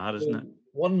 It's mad, isn't it?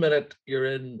 1 minute you're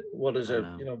in what is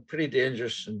a pretty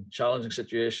dangerous and challenging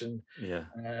situation.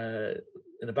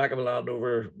 In the back of a Land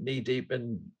Rover, knee deep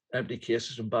in empty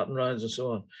cases and baton rounds and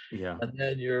so on. And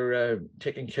then you're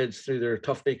taking kids through their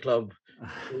Tuffney Club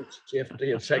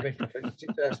safety and cycling proficiency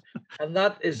test. And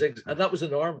that was the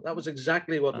norm. That was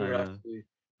exactly what we were asked to do.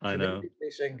 I know.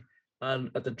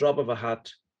 And at the drop of a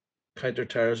hat,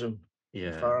 counter-terrorism,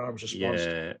 firearms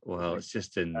response. Well, it's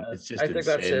just I think insane,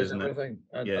 that says everything.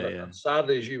 And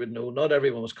sadly, as you would know, not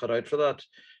everyone was cut out for that.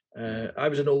 I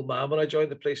was an old man when I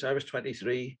joined the police. I was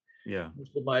 23.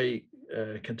 Most of my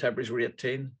contemporaries were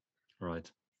 18.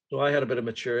 Right. So I had a bit of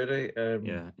maturity.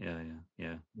 And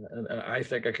I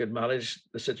think I could manage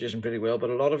the situation pretty well. But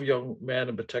a lot of young men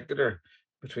in particular,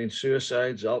 between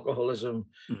suicides, alcoholism,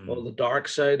 all the dark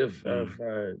side of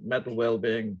mental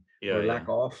well-being or lack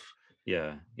of,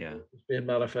 it's being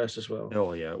manifest as well.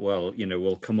 Oh yeah, well,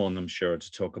 we'll come on, I'm sure,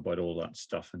 to talk about all that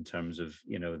stuff in terms of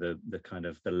the kind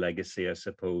of the legacy, I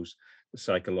suppose, the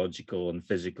psychological and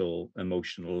physical,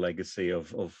 emotional legacy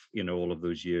of all of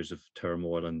those years of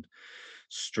turmoil and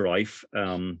strife.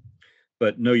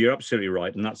 But no, you're absolutely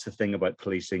right. And that's the thing about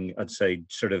policing. I'd say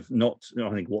sort of I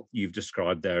think what you've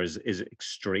described there is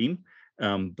extreme.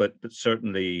 But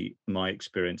certainly my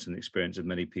experience and the experience of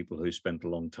many people who spent a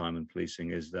long time in policing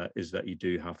is that you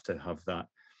do have to have that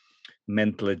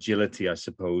mental agility, I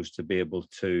suppose, to be able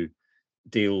to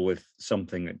deal with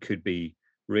something that could be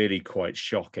really quite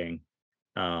shocking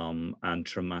and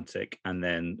traumatic, and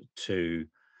then to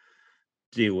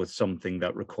deal with something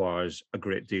that requires a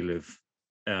great deal of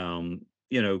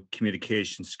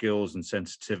communication skills and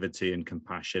sensitivity and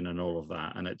compassion and all of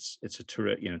that. And it's a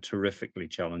terrifically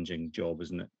challenging job,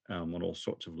 isn't it? On all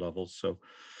sorts of levels. So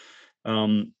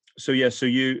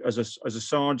you as a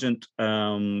sergeant,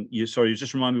 you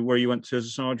just remind me where you went to as a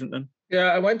sergeant then? Yeah,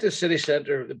 I went to the city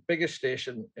centre, the biggest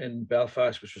station in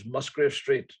Belfast, which was Musgrave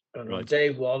Street. And on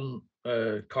day one,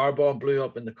 a car bomb blew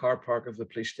up in the car park of the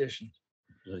police station.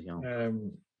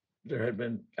 There had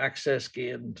been access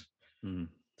gained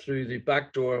through the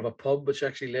back door of a pub, which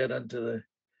actually led into the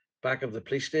back of the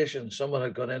police station. Someone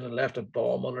had gone in and left a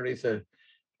bomb underneath a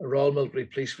Royal Military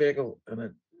Police vehicle, and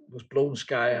it was blown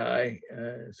sky high.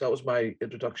 So that was my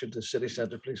introduction to city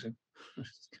centre policing.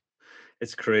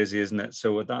 It's crazy, isn't it?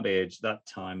 So at that age, that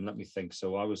time, let me think.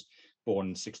 So I was born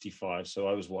in 65. So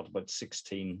I was what, about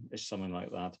 16-ish, something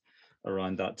like that,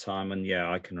 around that time. And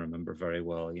yeah, I can remember very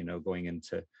well, going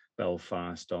into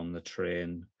Belfast on the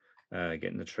train,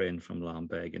 getting the train from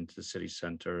Lambeg into the city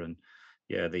centre. And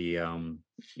yeah, the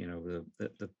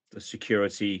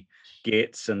security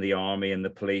gates and the army and the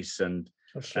police. And,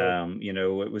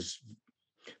 it was,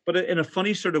 but in a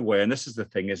funny sort of way, and this is the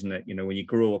thing, isn't it? When you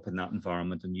grow up in that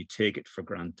environment and you take it for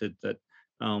granted, that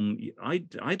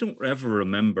I don't ever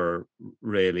remember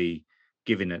really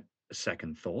giving it a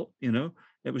second thought.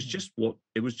 It was just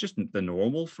the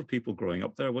normal for people growing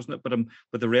up there, wasn't it?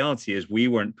 But the reality is we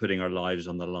weren't putting our lives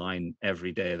on the line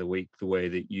every day of the week the way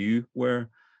that you were,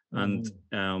 and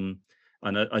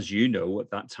as you know,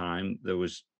 at that time there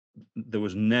was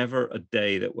never a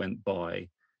day that went by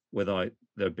without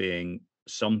there being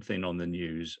something on the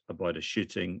news about a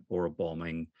shooting or a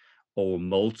bombing or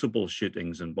multiple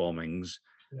shootings and bombings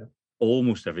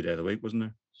almost every day of the week, wasn't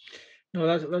there? No,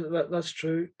 that's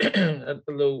true.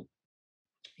 Although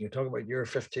you're talking about your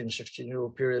 15,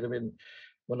 16-year-old period, I mean,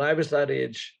 when I was that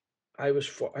age, I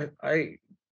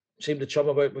seemed to chum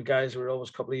about with guys who were always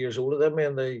a couple of years older than me,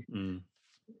 and they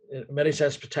in many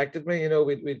sense protected me.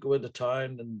 We'd go into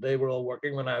town and they were all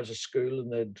working when I was at school,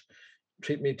 and they'd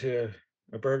treat me to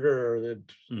a burger, or they'd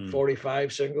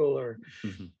 45 single, or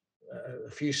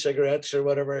a few cigarettes or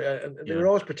whatever. And they were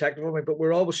always protective of me, but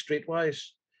we're always streetwise.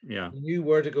 Yeah. You knew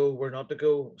where to go, where not to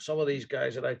go. Some of these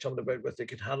guys that I chummed about with, they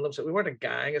could handle themselves. We weren't a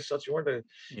gang as such. We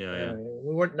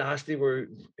weren't nasty. We're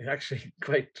actually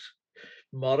quite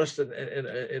modest.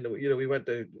 And we went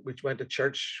to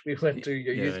church. We went to a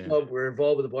youth club. We were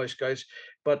involved with the Boy Scouts.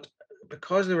 But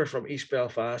because they were from East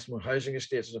Belfast and were housing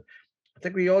estates, I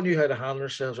think we all knew how to handle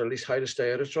ourselves, or at least how to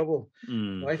stay out of trouble.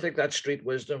 I think that street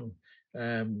wisdom,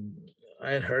 I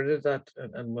inherited that.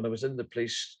 And when I was in the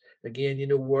police, again,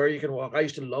 where you can walk. I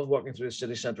used to love walking through the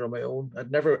city centre on my own.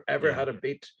 I'd never, ever had a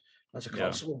beat as a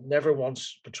constable, never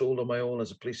once patrolled on my own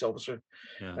as a police officer.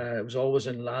 It was always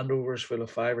in Land Rovers full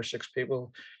of 5 or 6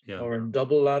 people, or in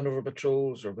double Land Rover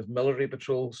patrols, or with military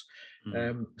patrols.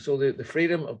 So the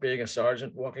freedom of being a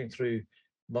sergeant, walking through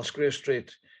Musgrave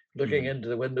Street, looking into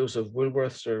the windows of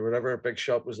Woolworths or whatever big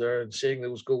shop was there, and seeing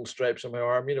those gold stripes on my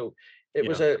arm, it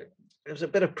was a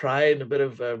bit of pride and a bit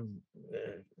of,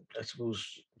 I suppose,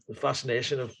 the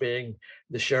fascination of being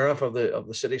the sheriff of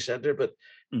the city centre. But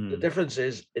the difference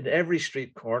is, in every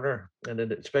street corner, and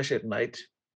especially at night,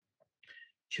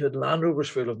 you had Land Rovers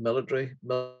full of military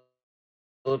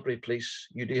police,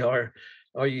 UDR,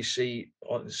 RUC.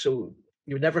 So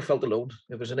you never felt alone.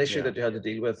 If there's an issue that you had to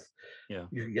deal with,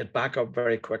 you could get back up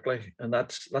very quickly, and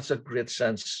that's a great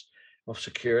sense of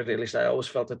security. At least I always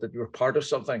felt that you were part of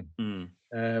something.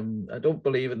 I don't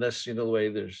believe in this, the way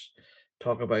there's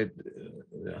talk about.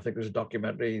 I think there's a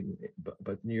documentary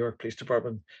about New York Police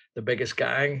Department, the biggest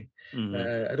gang.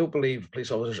 I don't believe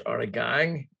police officers are a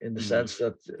gang in the sense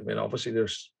that, obviously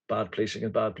there's bad policing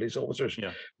and bad police officers.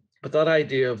 But that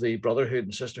idea of the brotherhood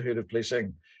and sisterhood of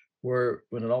policing, where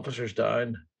when an officer's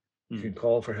down, you can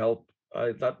call for help.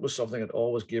 That was something that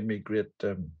always gave me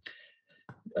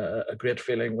a great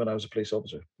feeling when I was a police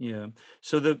officer. Yeah.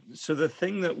 So the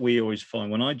thing that we always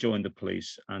find when I joined the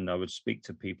police, and I would speak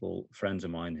to people, friends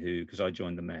of mine because I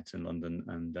joined the Met in London,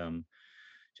 and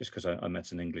just because I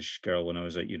met an English girl when I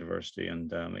was at university,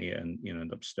 and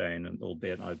ended up staying, and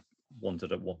albeit I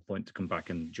wanted at one point to come back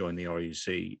and join the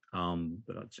RUC,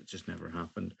 but that just never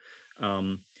happened.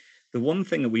 The one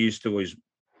thing that we used to always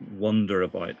wonder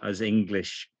about as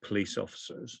English police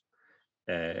officers,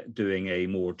 doing a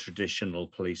more traditional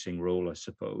policing role, I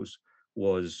suppose,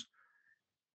 was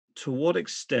to what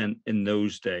extent in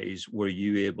those days were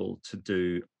you able to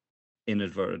do, in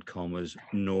inverted commas,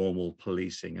 normal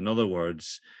policing? In other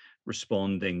words,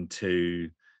 responding to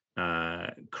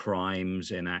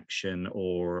crimes in action,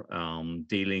 or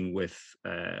dealing with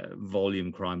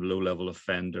volume crime, low-level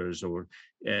offenders, or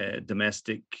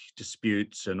domestic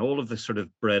disputes, and all of the sort of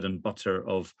bread and butter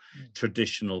of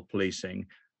traditional policing,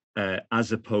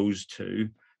 as opposed to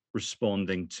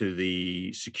responding to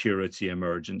the security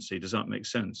emergency. Does that make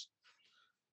sense?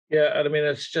 Yeah, and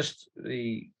it's just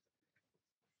I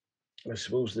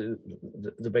suppose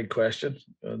the big question.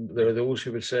 And there are those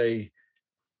who would say,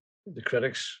 the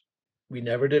critics, we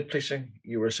never did policing.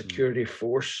 You were a security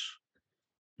force.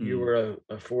 You were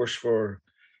a force for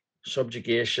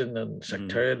subjugation and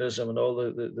sectarianism and all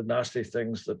the nasty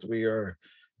things that we are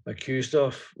accused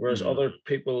of, whereas Mm. other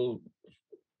people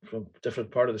from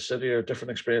different part of the city or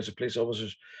different experience of police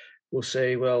officers will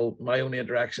say, well, my only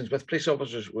interactions with police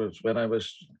officers was when I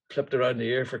was clipped around the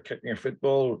ear for kicking a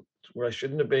football where I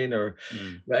shouldn't have been, or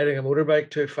Mm. riding a motorbike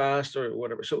too fast, or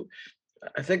whatever. So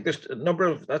I think there's a number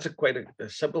of, that's quite a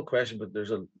simple question, but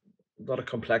there's a lot of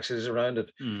complexities around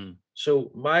it. Mm.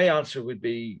 So my answer would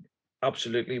be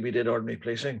absolutely, we did ordinary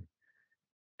policing.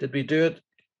 Did we do it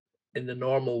in the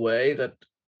normal way that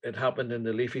it happened in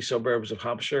the leafy suburbs of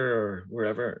Hampshire or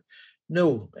wherever?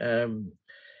 No.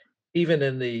 Even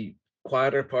in the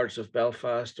quieter parts of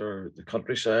Belfast or the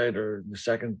countryside or the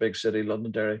second big city,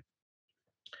 Londonderry,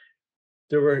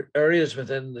 there were areas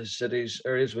within the cities,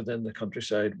 areas within the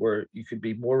countryside where you could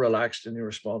be more relaxed in your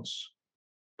response.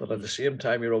 But at the Mm. same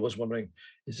time, you're always wondering,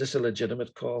 is this a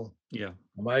legitimate call? Yeah.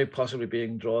 Am I possibly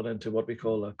being drawn into what we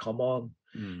call a come on?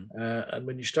 Mm. And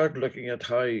when you start looking at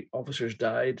how officers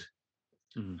died,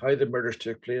 Mm. how the murders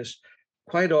took place,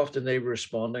 quite often they were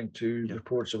responding to Yeah.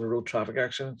 reports of a road traffic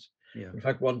accident. Yeah. In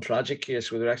fact, one tragic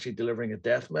case where they're actually delivering a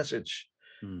death message.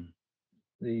 Mm.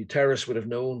 The terrorists would have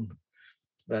known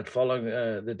that following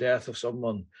the death of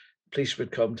someone, police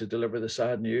would come to deliver the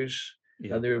sad news,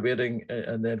 Yeah. and they were waiting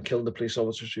and then kill the police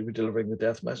officers who were delivering the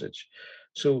death message.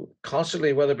 So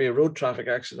constantly, whether it be a road traffic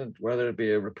accident, whether it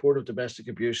be a report of domestic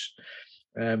abuse,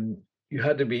 um, you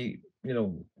had to be,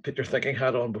 put your thinking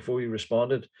hat on before you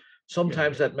responded. Yeah.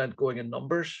 Sometimes that meant going in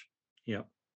numbers, Yeah.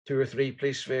 2 or 3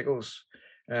 police vehicles,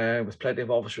 with plenty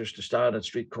of officers to stand at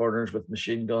street corners with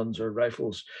machine guns or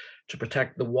rifles to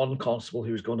protect the one constable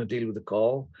who was going to deal with the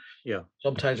call. Yeah.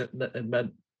 Sometimes it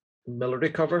meant military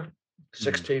cover. Mm.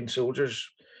 16 soldiers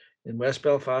in West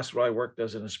Belfast, where I worked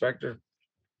as an inspector,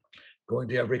 going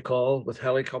to every call with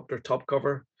helicopter top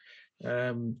cover.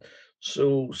 Um,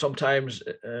 so sometimes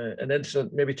an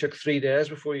incident maybe took 3 days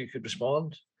before you could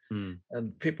respond. Mm.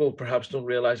 And people perhaps don't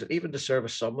realize that even to serve a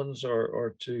summons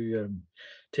or to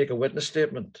take a witness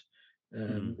statement,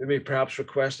 Mm. maybe perhaps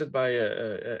requested by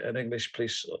an English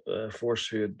police force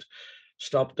who had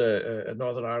stopped a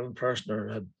Northern Ireland person or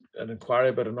had an inquiry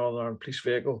about a Northern Ireland police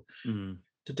vehicle, Mm.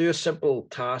 to do a simple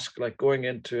task like going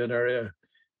into an area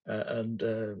and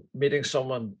meeting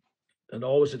someone. And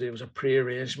always it was a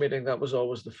pre-arranged meeting. That was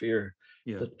always the fear,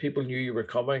 Yeah. that people knew you were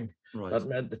coming. Right. That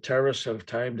meant the terrorists have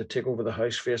time to take over the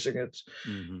house facing it,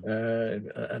 Mm-hmm.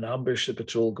 an ambush the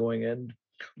patrol going in,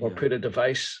 or Yeah. put a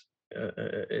device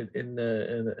in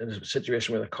a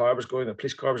situation where the car was going, the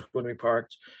police car was going to be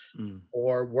parked, Mm.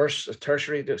 or worse, a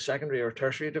secondary or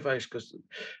tertiary device, because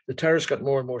the terrorists got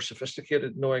more and more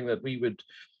sophisticated, knowing that we would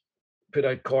put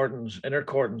out cordons, inner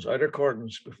cordons, outer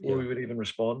cordons before Yeah. we would even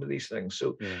respond to these things.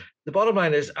 So Yeah. the bottom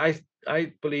line is,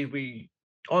 I believe we,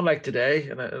 unlike today,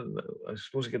 and I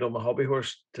suppose I get on my hobby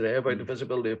horse today about the Mm.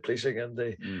 visibility of policing and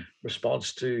the Mm.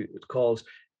 response to calls.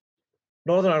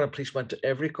 Northern Ireland Police went to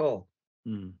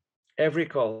Mm. every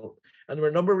call, and there were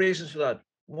a number of reasons for that.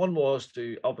 One was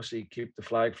to obviously keep the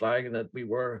flag flying, and that we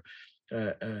were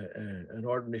an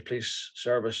ordinary police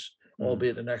service, Mm.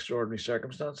 albeit in extraordinary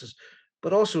circumstances,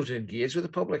 but also to engage with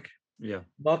the public, Yeah.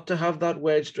 not to have that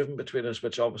wedge driven between us,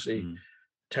 which obviously Mm.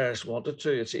 terrorists wanted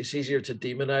to. It's easier to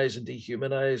demonize and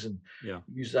dehumanize and Yeah.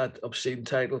 use that obscene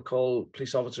title, call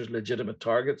police officers legitimate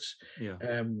targets,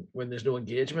 Yeah. when there's no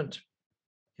engagement.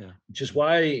 Yeah. Which is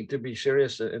why, to be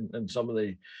serious, in some of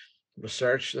the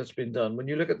research that's been done, when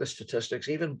you look at the statistics,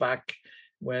 even back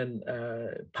when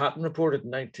Patton reported in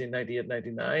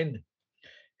 1998-99,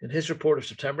 in his report of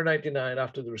September 99,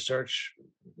 after the research,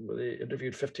 they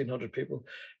interviewed 1,500 people,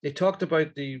 they talked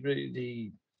about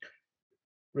the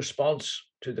response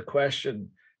to the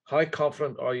question, how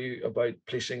confident are you about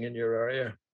policing in your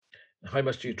area? How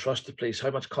much do you trust the police?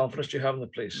 How much confidence do you have in the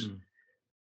police? Mm.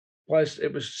 Whilst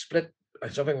it was split,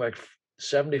 something like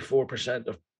 74%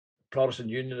 of Protestant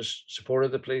Unionists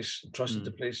supported the police, trusted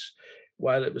the Mm. police,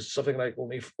 while it was something like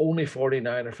only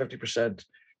 49 or 50%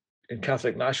 in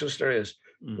Catholic nationalist areas.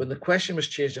 When Mm. the question was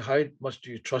changed to how much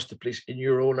do you trust the police in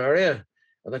your own area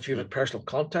and that you've had Mm. personal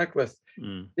contact with,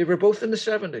 Mm. they were both in the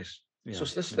 70s. So Yeah.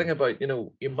 it's this Yeah. thing about,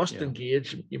 you must Yeah.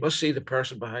 engage, you must see the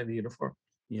person behind the uniform.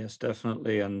 Yes,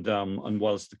 definitely. And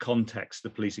whilst the context, the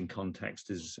policing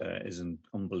context is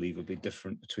unbelievably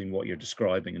different between what you're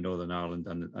describing in Northern Ireland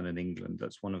and in England.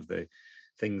 That's one of the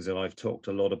things that I've talked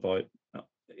a lot about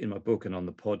in my book and on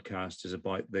the podcast, is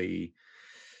about the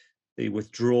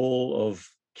withdrawal of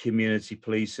community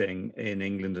policing in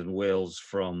England and Wales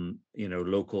from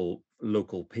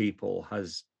local people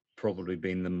has probably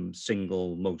been the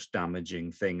single most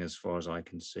damaging thing as far as I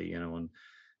can see. And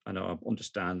I know I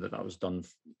understand that was done,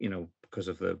 because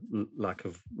of the lack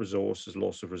of resources,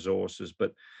 loss of resources,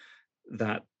 but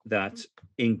that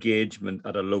engagement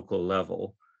at a local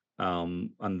level,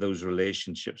 and those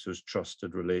relationships, those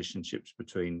trusted relationships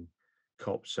between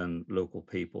cops and local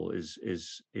people is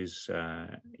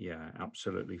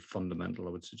absolutely fundamental,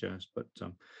 I would suggest. But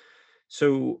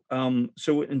so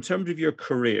in terms of your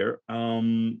career,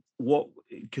 what,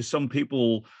 because some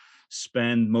people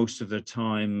spend most of their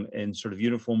time in sort of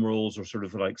uniform roles, or sort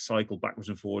of like cycle backwards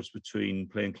and forwards between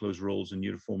plainclothes roles and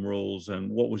uniform roles. And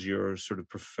what was your sort of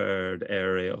preferred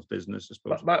area of business, I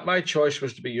suppose? My choice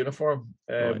was to be uniform.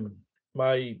 Right.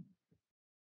 My,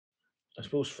 I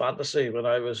suppose, fantasy when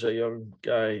I was a young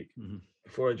guy, Mhm.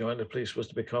 before I joined the police, was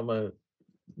to become a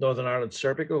Northern Ireland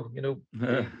Serpico,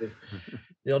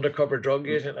 the undercover drug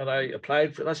agent. And I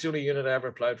applied for, that's the only unit I ever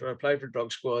applied for. I applied for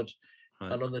drug squad.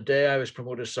 Right. And on the day I was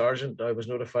promoted sergeant, I was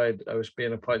notified I was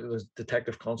being appointed as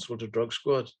detective constable to drug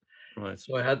squad. Right.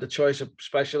 So I had the choice of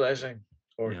specializing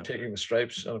or Yeah. taking the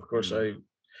stripes. And of course, I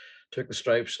took the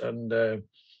stripes and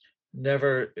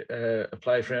never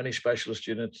applied for any specialist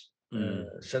unit.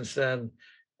 Since then,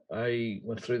 I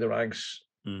went through the ranks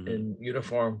in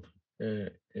uniform,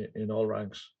 in all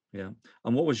ranks. Yeah.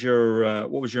 And what was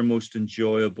your most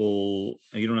enjoyable?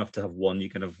 You don't have to have one. You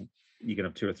can have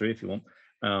two or three if you want.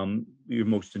 Your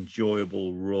most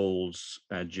enjoyable roles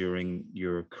during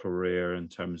your career, in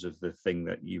terms of the thing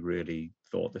that you really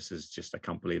thought, this is just, I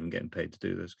can't believe I'm getting paid to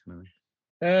do this kind of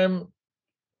thing.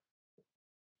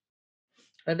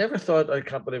 I never thought, I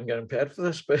can't believe I'm getting paid for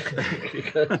this, but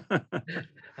because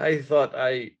I thought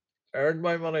I earned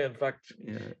my money. In fact,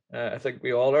 I think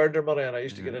we all earned our money. And I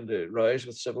used to get into rows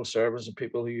with civil servants and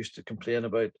people who used to complain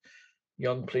about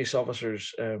young police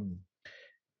officers,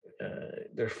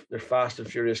 their fast and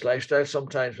furious lifestyle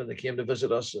sometimes when they came to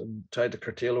visit us and tried to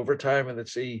curtail overtime, and they'd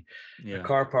see a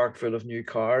car park full of new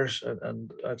cars.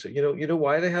 And I'd say, you know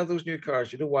why they have those new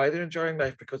cars? You know why they're enjoying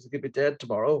life? Because they could be dead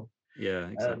tomorrow. Yeah,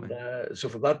 exactly. And so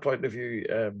from that point of view,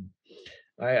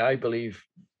 I believe,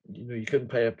 you couldn't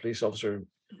pay a police officer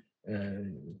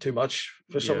too much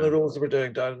for some of the roles they were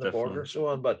doing down in the border and so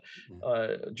on. But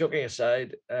joking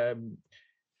aside,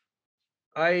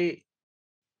 I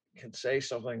can say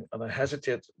something, and I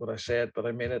hesitate when I say it, but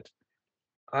I mean it.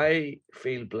 I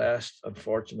feel blessed and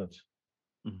fortunate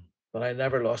that I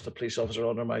never lost a police officer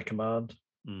under my command.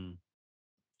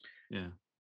 Yeah.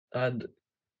 And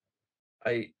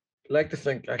I like to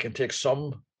think I can take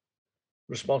some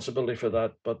responsibility for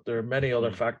that, but there are many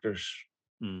other factors.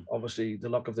 Obviously, the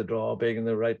luck of the draw, being in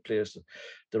the right place at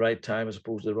the right time, as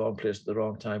opposed to the wrong place at the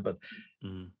wrong time. But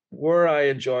where I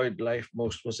enjoyed life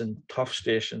most was in tough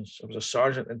stations. I was a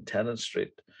sergeant in Tennant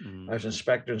Street. I was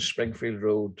inspector in Springfield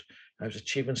Road. I was a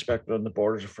chief inspector on the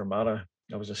borders of Fermanagh.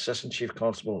 I was assistant chief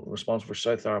constable responsible for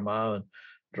South Armagh and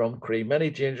Drumcree,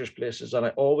 many dangerous places. And I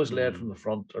always led from the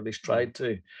front, or at least tried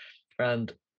to.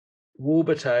 And woe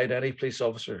betide any police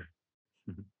officer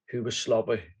who was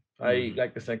sloppy. I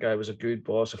like to think I was a good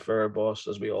boss, a fair boss,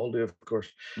 as we all do, of course.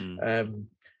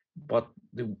 But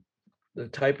the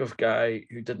type of guy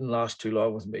who didn't last too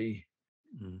long with me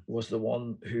was the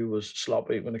one who was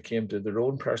sloppy when it came to their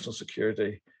own personal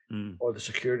security or the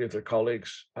security of their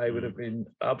colleagues. I would have been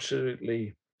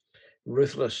absolutely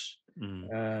ruthless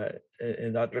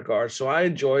in that regard. So I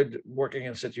enjoyed working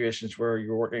in situations where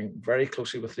you're working very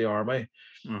closely with the army.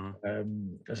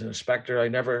 As an inspector, I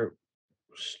never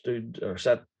stood or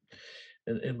sat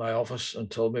in my office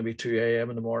until maybe 2 a.m.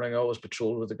 in the morning. I always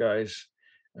patrolled with the guys.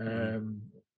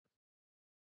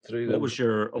 What was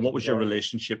your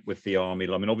relationship with the army?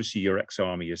 I mean, obviously you're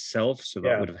ex-army yourself, so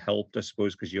that would have helped, I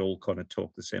suppose, because you all kind of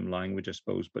talk the same language, I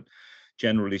suppose. But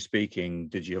generally speaking,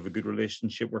 did you have a good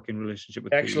working relationship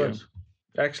with excellent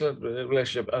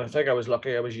relationship? And I think I was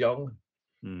lucky. I was young.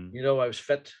 I was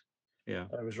fit. Yeah,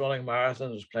 I was running marathons,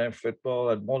 I was playing football,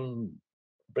 I'd won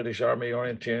British Army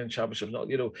orienteering championships.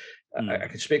 I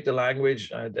could speak the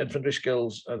language. I had infantry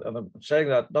skills, and I'm saying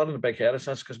that not in a big-headed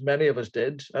sense, because many of us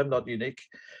did. I'm not unique,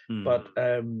 but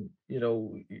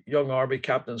young army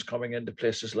captains coming into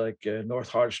places like North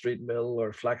Hart Street Mill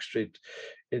or Flack Street,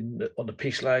 on the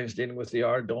peace lines, dealing with the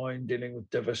Ardoyne, dealing with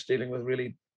Divis, dealing with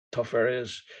really tough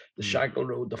areas, the Shankill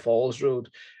Road, the Falls Road,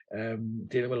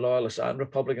 dealing with loyalists and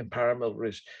Republican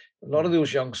paramilitaries. A lot of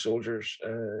those young soldiers,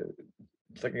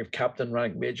 thinking of captain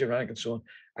rank, major rank, and so on,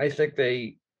 I think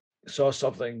they saw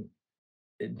something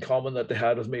in common that they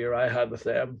had with me or I had with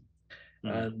them.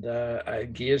 And I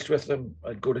engaged with them.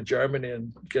 I'd go to Germany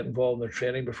and get involved in their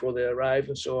training before they arrived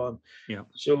and so on. Yeah.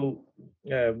 So,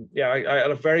 I had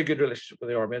a very good relationship with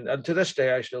the army, and to this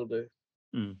day, I still do.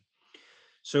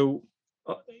 So,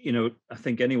 I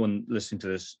think anyone listening to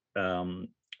this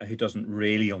who doesn't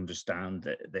really understand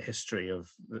the history of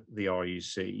the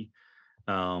RUC,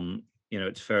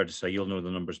 it's fair to say, you'll know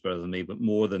the numbers better than me, but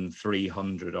more than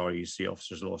 300 RUC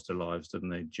officers lost their lives, didn't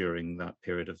they, during that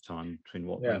period of time between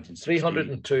what, Yeah, 1960,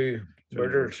 302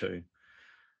 murdered 302.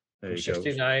 There from you go.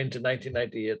 69 to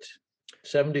 1998.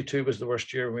 72 was the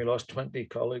worst year, and we lost 20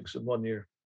 colleagues in 1 year.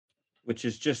 Which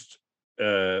is just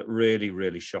really,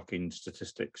 really shocking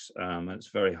statistics. It's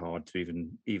very hard to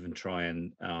even try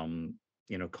and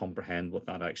comprehend what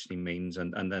that actually means.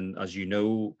 And then, as you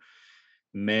know,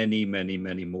 many, many,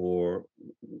 many more,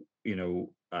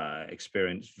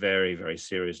 experienced very, very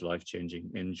serious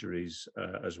life-changing injuries,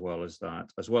 as well as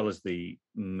the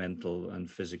mental and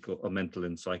physical, or mental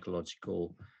and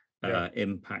psychological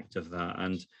impact of that.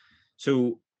 And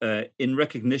so, in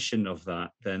recognition of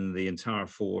that, then the entire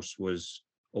force was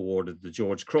awarded the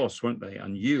George Cross, weren't they?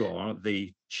 And you are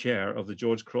the chair of the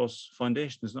George Cross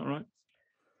Foundation, isn't that right?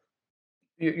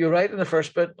 You're right in the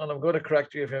first bit, and I'm going to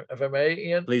correct you if I may,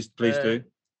 Ian. Please do.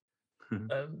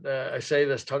 And I say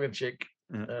this tongue in cheek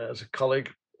as a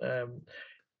colleague.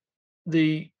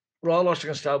 The Royal Ulster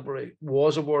Constabulary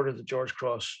was awarded the George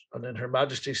Cross, and in Her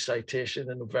Majesty's citation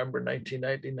in November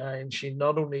 1999, she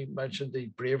not only mentioned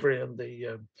the bravery and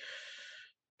the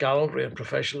gallantry and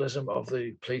professionalism of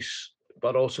the police,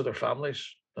 but also their families.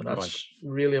 And that's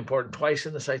really important. Twice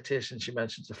in the citation, she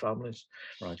mentions the families.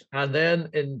 Right. And then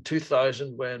in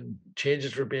 2000, when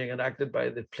changes were being enacted by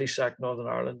the Police Act Northern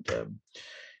Ireland,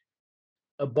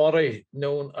 a body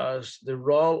known as the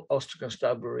Royal Ulster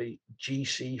Constabulary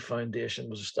GC Foundation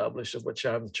was established, of which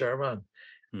I'm the chairman.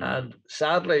 And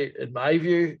sadly, in my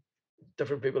view,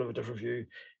 different people have a different view,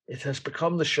 it has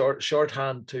become the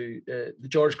shorthand to the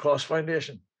George Cross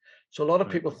Foundation. So a lot of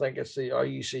people think it's the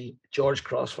RUC George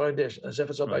Cross Foundation, as if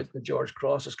it's about the George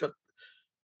Cross. It's got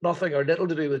nothing or little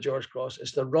to do with George Cross.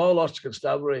 It's the Royal Ulster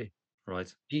Constabulary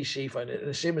GC Foundation.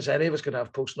 The same as any of us can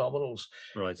have post-nominals.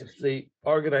 It's the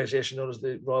organisation known as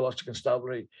the Royal Ulster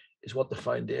Constabulary is what the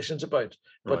foundation's about.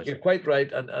 But you're quite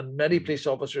right, and many police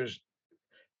officers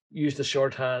use the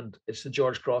shorthand. It's the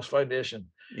George Cross Foundation.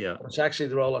 Yeah, it's actually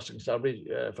the Royal Ulster Constabulary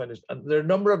Foundation. And there are a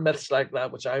number of myths like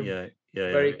that, which I'm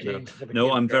very keen.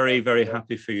 No, I'm very, very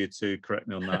happy for you to correct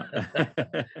me on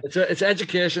that. It's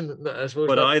education, I suppose.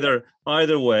 But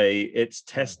either way, it's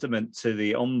testament to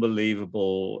the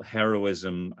unbelievable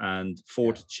heroism and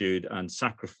fortitude and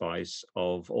sacrifice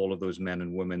of all of those men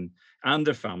and women and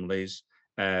their families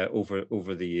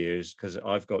over the years. Because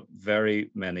I've got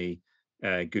very many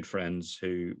good friends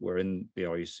who were in the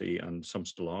RUC, and some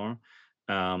still are,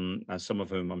 and some of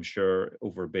whom I'm sure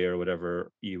over a beer or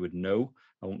whatever you would know.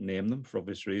 I won't name them for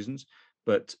obvious reasons,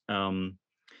 but and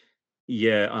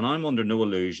I'm under no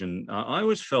illusion. I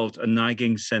always felt a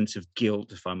nagging sense of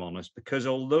guilt, if I'm honest, because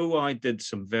although I did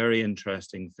some very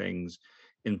interesting things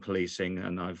in policing,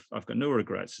 and I've got no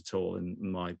regrets at all in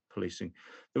my policing,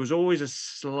 there was always a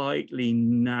slightly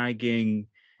nagging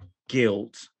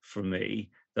guilt for me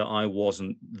that I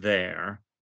wasn't there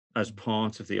as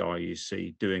part of the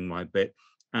RUC doing my bit.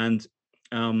 And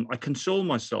I console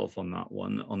myself on that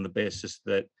one on the basis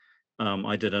that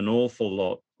I did an awful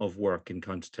lot of work in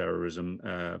counterterrorism,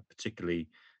 particularly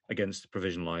against the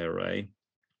Provisional IRA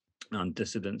and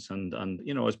dissidents. And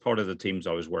as part of the teams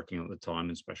I was working on at the time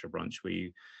in Special Branch,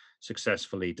 we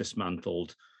successfully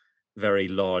dismantled very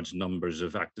large numbers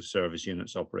of active service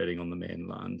units operating on the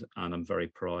mainland, and I'm very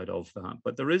proud of that.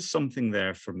 But there is something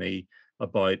there for me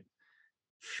about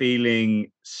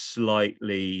feeling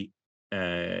slightly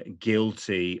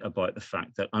guilty about the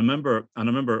fact that I remember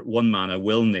one man I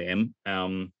will name,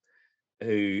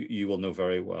 who you will know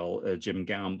very well, Jim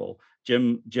Gamble.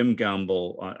 Jim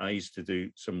Gamble, I used to do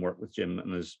some work with Jim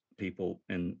and his people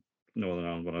in Northern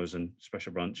Ireland when I was in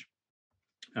Special Branch,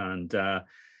 and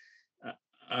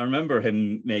I remember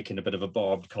him making a bit of a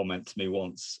barbed comment to me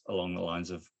once along the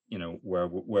lines of, where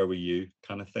were you,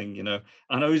 kind of thing, And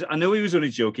I know he was only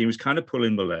joking. He was kind of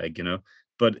pulling my leg,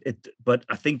 but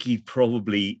I think he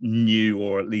probably knew,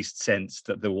 or at least sensed,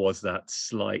 that there was that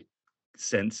slight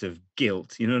sense of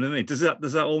guilt. You know what I mean? Does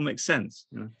that all make sense?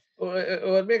 Well,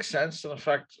 it makes sense. And in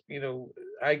fact,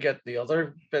 I get the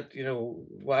other bit,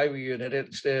 why were you an idiot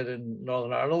and stayed in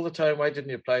Northern Ireland all the time? Why didn't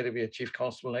you apply to be a chief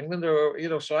constable in England?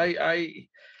 Or, so I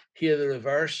hear the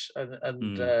reverse.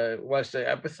 And whilst I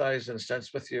empathize in a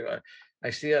sense with you, I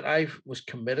see that I was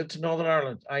committed to Northern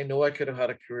Ireland. I know I could have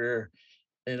had a career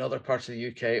in other parts of the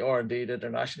UK or indeed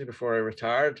internationally before I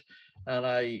retired. And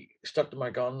I stuck to my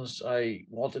guns. I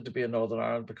wanted to be in Northern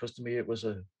Ireland because to me it was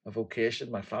a vocation.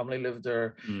 My family lived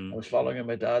there. I was following in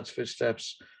my dad's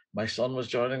footsteps. My son was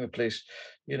joining the police.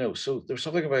 So there's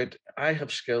something about, I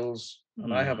have skills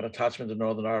and I have an attachment to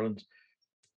Northern Ireland.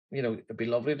 It'd be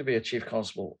lovely to be a chief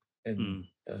constable in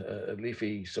a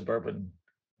leafy suburban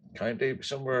county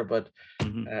somewhere, but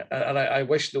hmm and I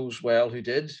wish those well who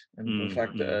did. And in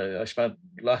fact, mm I spent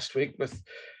last week with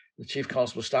the Chief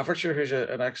Constable of Staffordshire, who's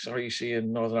an ex-RUC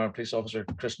and Northern Ireland police officer,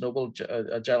 Chris Noble,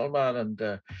 a gentleman,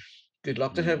 and good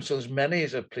luck to him. mm So there's many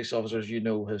as a police officers,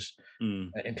 has,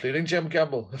 mm. including Jim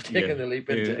Campbell, have Yeah, taken the leap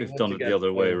into we've England done it the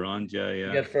other way around. Yeah, to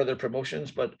yeah. get further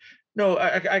promotions. But no,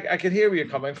 I can hear where you're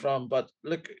coming from. But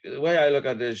look, the way I look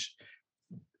at it is,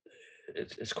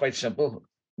 it's quite simple.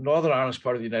 Northern Ireland is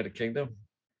part of the United Kingdom.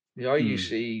 The Mm,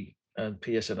 RUC and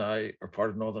PSNI are part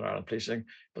of Northern Ireland policing,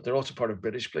 but they're also part of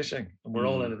British policing, and we're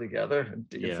all in mm, it together. And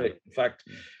yeah. in fact,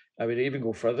 I would even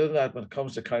go further than that. When it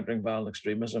comes to countering violent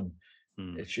extremism,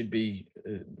 Mm. it should be,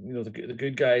 the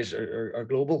good guys are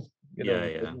global. Yeah,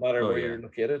 It yeah. doesn't matter Oh, where yeah. you're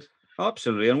located.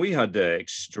 Absolutely, and we had an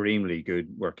extremely good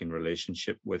working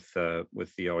relationship with the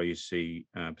RUC,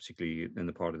 particularly in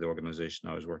the part of the organisation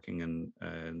I was working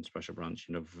in Special Branch.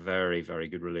 Very, very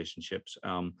good relationships.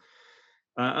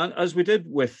 And as we did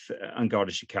with An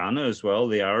Garda Síochána as well,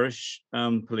 the Irish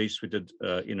police, we did.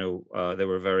 They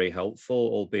were very helpful,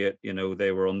 albeit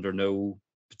they were under no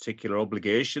particular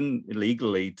obligation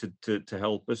legally to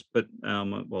help us. But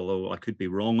although I could be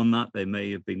wrong on that, they may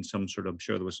have been some sort of. I'm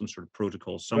sure there was some sort of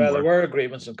protocol Well, there somewhere. were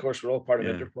agreements, and of course, we're all part of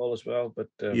Yeah, Interpol as well. But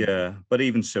yeah. But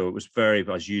even so, it was very,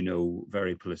 as you know,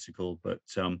 very political.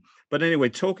 But anyway,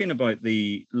 talking about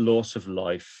the loss of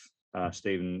life,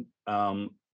 Stephen.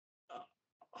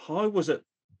 How was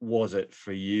it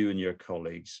for you and your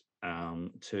colleagues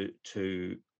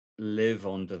to live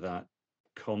under that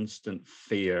constant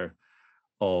fear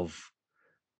of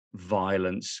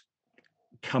violence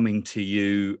coming to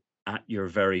you at your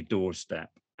very doorstep,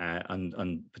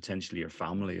 and potentially your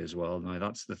family as well? Now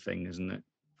that's the thing, isn't it?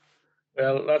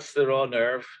 well, that's the raw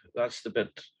nerve. That's the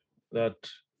bit that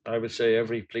I would say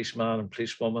every policeman and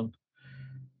policewoman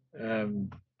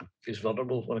um, is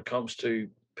vulnerable when it comes to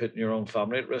putting your own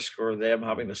family at risk or them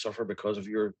having to suffer because of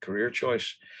your career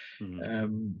choice. Mm,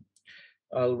 Um,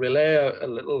 I'll relay a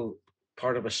little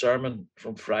part of a sermon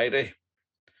from Friday.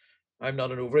 I'm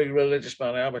not an overly religious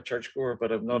man. I am a churchgoer,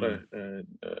 but I'm not mm.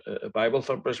 a Bible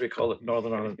thumper, as we call it in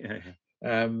Northern Ireland.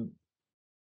 Yeah, Um,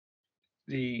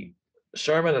 the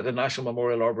sermon at the National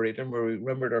Memorial Arboretum, where we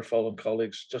remembered our fallen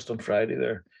colleagues just on Friday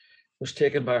there, was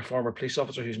taken by a former police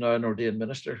officer who's now an ordained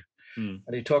minister. mm,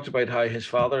 And he talked about how his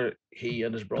father, he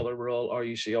and his brother were all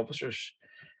RUC officers.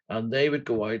 And they would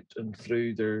go out and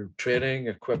through their training,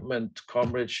 equipment,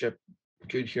 comradeship,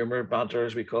 good humor, banter,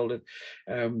 as we called it,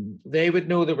 they would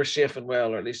know they were safe and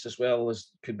well, or at least as well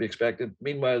as could be expected.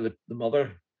 Meanwhile, the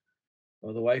mother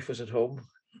or the wife was at home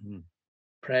mm,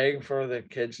 praying for the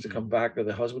kids to mm, come back or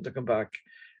the husband to come back,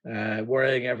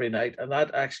 worrying every night. And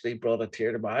that actually brought a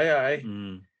tear to my eye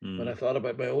mm, when I mm, thought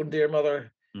about my own dear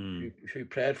mother mm, who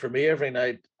prayed for me every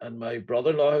night, and my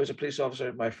brother-in-law who was a police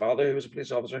officer, my father who was a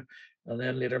police officer, and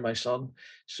then later my son.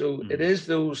 So it mm. is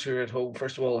those who are at home,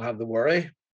 first of all, have the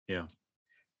worry. Yeah.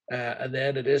 And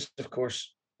then it is, of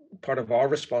course, part of our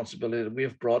responsibility that we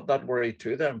have brought that worry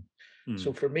to them.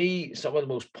 So Mm, for me, some of the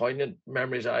most poignant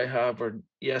memories I have are,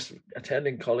 yes,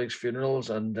 attending colleagues' funerals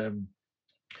and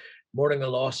mourning the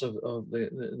loss of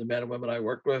the men and women I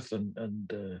worked with,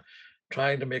 and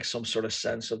trying to make some sort of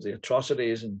sense of the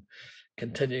atrocities and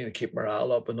continuing to keep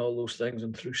morale up and all those things.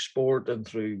 And through sport and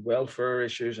through welfare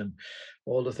issues and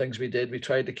all the things we did, we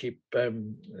tried to keep the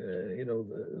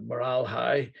morale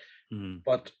high. mm,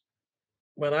 But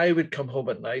when I would come home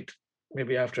at night,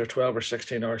 maybe after a 12 or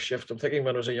 16-hour shift, I'm thinking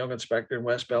when I was a young inspector in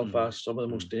West mm, Belfast, some of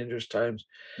the most mm, dangerous times,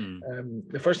 mm,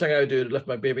 the first thing I would do is lift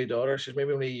my baby daughter. She's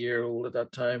maybe only a year old at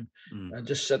that time, mm, and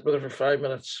just sit with her for 5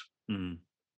 minutes mm.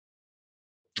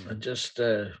 Yeah. and just,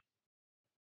 Yeah.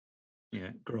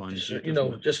 Grinds you, doesn't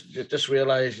know, it? just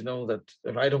realize, that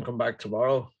if I don't come back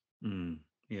tomorrow, Mm,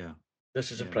 yeah.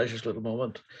 this is a Yeah. precious little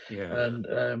moment. Yeah. And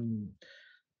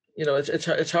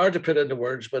it's hard to put into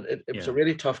words, but it was a Yeah.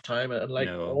 really tough time. And like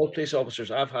No. all police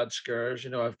officers, I've had scares.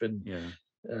 I've been Yeah.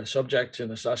 subject to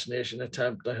an assassination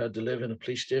attempt. I had to live in a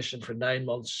police station for 9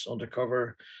 months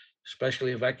undercover,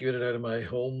 especially evacuated out of my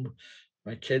home.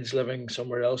 My kids living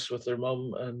somewhere else with their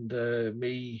mum, and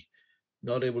me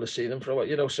not able to see them for a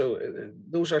while. So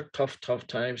those are tough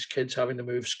times. Kids having to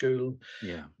move school,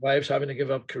 Yeah. wives having to give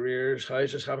up careers,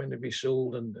 houses having to be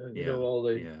sold, and Yeah. all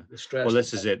the Yeah. Well, stress.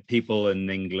 this is it. People in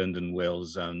England and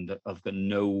Wales and I've got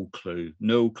no clue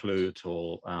at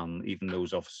all. Even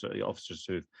those officers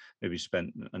who've maybe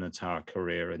spent an entire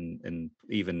career in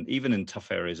even in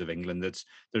tough areas of England,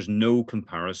 there's no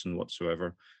comparison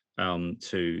whatsoever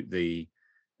to the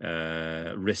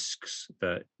risks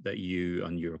that you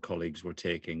and your colleagues were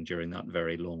taking during that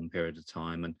very long period of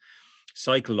time.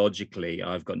 psychologically,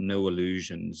 I've got no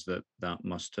illusions that that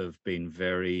must have been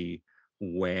very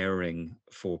wearing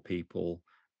for people.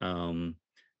 Um,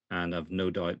 and I've no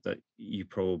doubt that you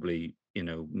probably,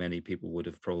 many people would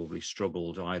have probably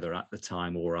struggled either at the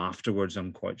time or afterwards,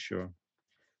 I'm quite sure.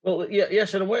 Well, yeah,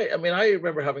 yes, in a way. I mean, I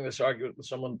remember having this argument with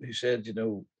someone who said,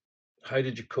 how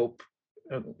did you cope?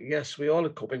 And yes, we all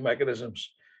had coping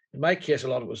mechanisms. In my case, a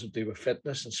lot of it was to do with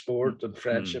fitness and sport and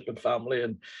friendship and family,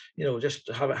 and just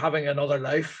having another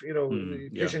life. Yeah.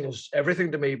 Policing was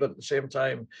everything to me, but at the same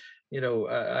time,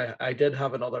 I did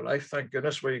have another life. Thank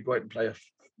goodness, where you go out and play a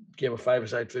game of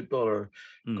five-a-side football or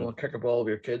go and kick a ball with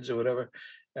your kids or whatever.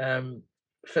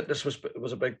 Fitness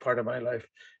was a big part of my life,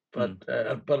 but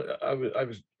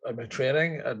my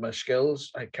training and my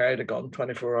skills. I carried a gun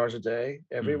 24 hours a day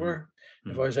everywhere.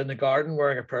 If I was in the garden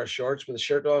wearing a pair of shorts with a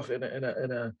shirt off in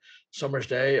a summer's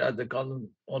day, I had the gun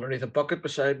underneath a bucket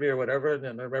beside me or whatever.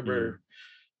 And I remember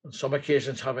on some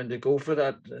occasions having to go for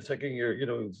that, thinking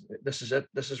this is it.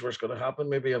 This is where it's going to happen.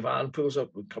 Maybe a van pulls up,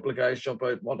 a couple of guys jump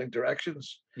out wanting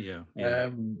directions.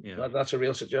 That's a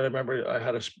real situation. I remember I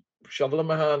had a shovel in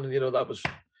my hand, and that was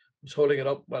holding it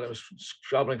up while I was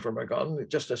scrabbling for my gun,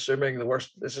 just assuming the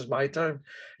worst. This is my time.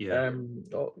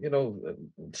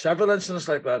 Several incidents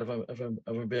like that. If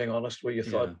I'm being honest, where you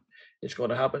thought it's going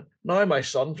to happen. Now, my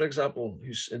son, for example,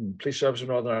 who's in police service in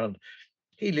Northern Ireland,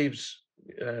 he leaves.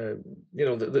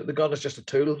 The gun is just a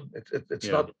tool. It's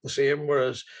not the same.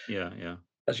 Whereas,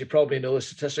 as you probably know, the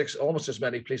statistics, almost as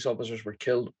many police officers were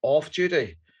killed off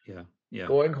duty.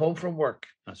 Going home from work.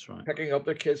 That's right. Picking up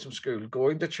their kids from school,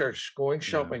 going to church, going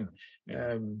shopping.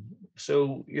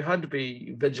 So you had to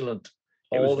be vigilant.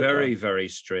 It was very, very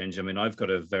strange. I mean, I've got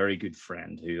a very good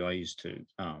friend who I used to,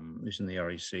 who's in the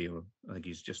REC, or I think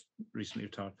he's just recently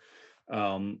retired.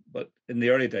 But in the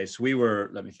early days, we were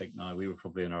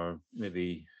probably in our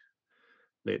maybe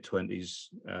late 20s.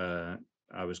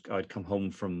 I'd come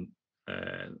home from,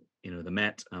 the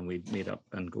Met, and we'd meet up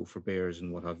and go for beers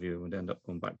and what have you, and end up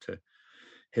going back to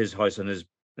his house, and his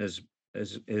trying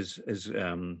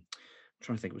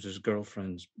to think, it was his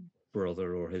girlfriend's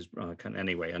brother or his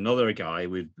anyway, another guy,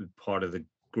 we'd be part of the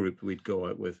group we'd go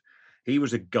out with. He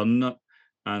was a gun nut,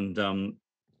 and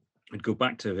we'd go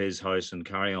back to his house and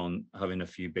carry on having a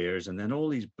few beers, and then all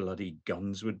these bloody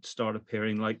guns would start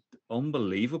appearing, like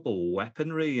unbelievable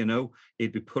weaponry.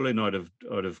 He'd be pulling out of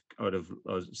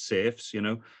safes. I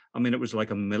mean, it was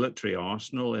like a military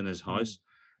arsenal in his house.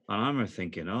 And I remember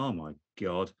thinking, oh my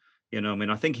God, I mean,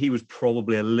 I think he was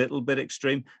probably a little bit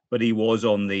extreme, but he was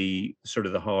on the sort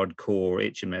of the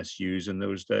hardcore HMSUs in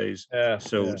those days.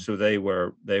 So they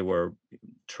were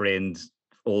trained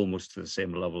almost to the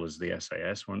same level as the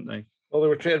SAS, weren't they? Well, they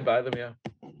were trained by them, yeah.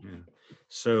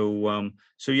 So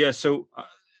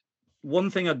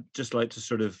one thing I'd just like to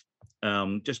sort of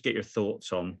just get your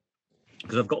thoughts on,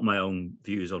 because I've got my own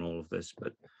views on all of this,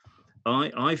 but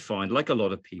I find, like a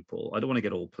lot of people, I don't want to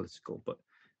get all political, but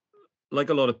like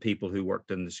a lot of people who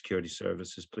worked in the security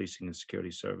services, policing and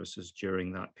security services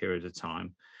during that period of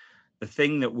time, the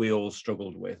thing that we all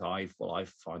struggled with, I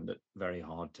find it very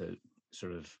hard to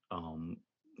sort of,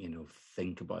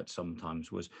 think about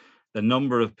sometimes, was the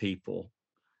number of people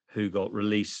who got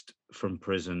released from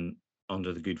prison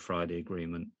under the Good Friday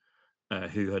Agreement,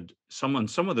 who had some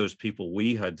of those people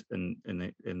we had in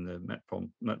the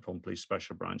Metpom Police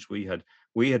Special Branch, we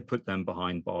had put them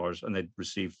behind bars, and they'd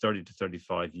received 30 to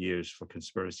 35 years for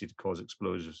conspiracy to cause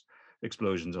explosions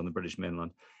on the British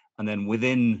mainland, and then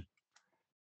within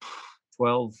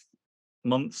 12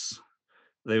 months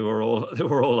they were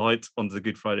all out under the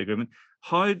Good Friday Agreement.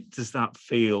 How does that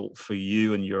feel for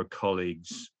you and your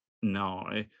colleagues now,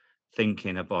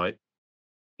 thinking about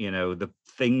the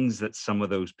things that some of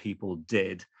those people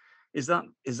did? Is that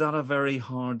a very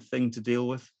hard thing to deal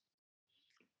with?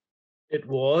 It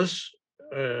was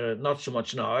not so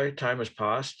much now. Time has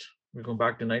passed. We're going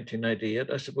back to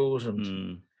 1998, I suppose,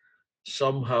 and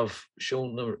some have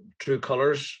shown their true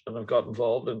colours and have got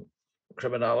involved in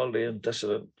criminality and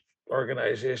dissident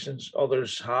organisations.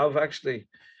 Others have actually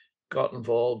got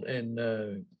involved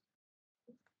in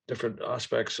different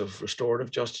aspects of restorative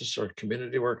justice or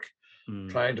community work,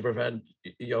 trying to prevent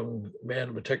young men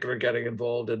in particular getting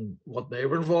involved in what they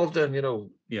were involved in,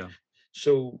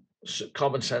 So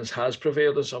common sense has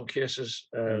prevailed in some cases.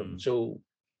 So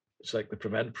it's like the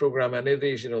Prevent program, any of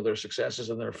these, their successes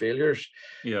and their failures.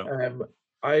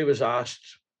 I was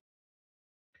asked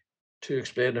to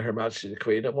explain to Her Majesty the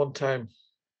Queen at one time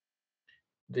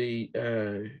the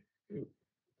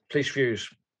police views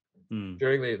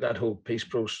during that whole peace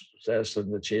process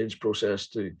and the change process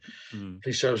to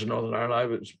police service in Northern Ireland. I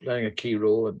was playing a key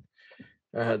role, and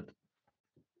I had,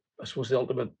 I suppose, the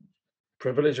ultimate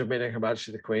privilege of meeting Her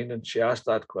Majesty the Queen, and she asked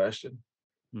that question: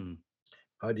 Mm.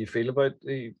 "How do you feel about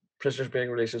the prisoners being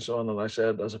released and so on?" And I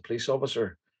said, "As a police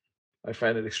officer, I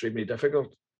find it extremely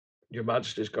difficult. Your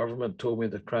Majesty's government told me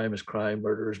that crime is crime,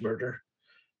 murder is murder,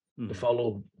 to Mm.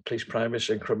 follow police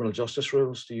primacy and criminal justice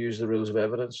rules, to use the rules of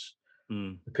evidence,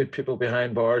 Mm. to put people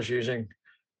behind bars using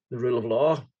the rule of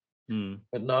law. Mm.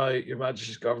 But now Your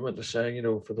Majesty's government is saying,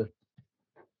 for the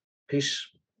peace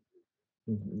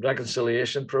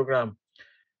reconciliation program,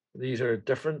 these are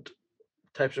different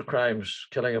types of crimes.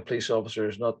 Killing a police officer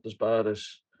is not as bad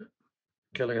as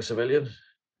killing a civilian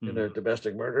in Mm. a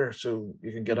domestic murder, so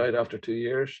you can get Mm. out after 2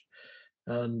 years."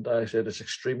 And I said, it's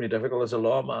extremely difficult as a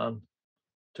lawman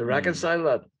to Mm. reconcile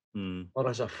that. Mm. But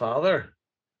as a father,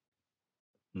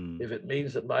 Mm. if it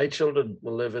means that my children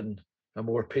will live in a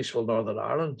more peaceful Northern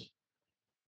Ireland,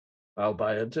 I'll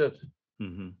buy into it.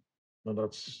 Mm-hmm. And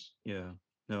that's Yeah.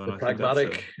 No, and the I think that's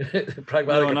pragmatic, no,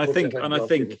 pragmatic and I approach, I think, think, and a I lot of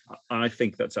people. think, and I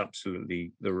think that's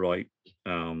absolutely the right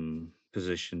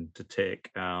position to take,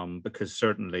 because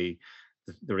certainly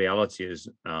the reality is,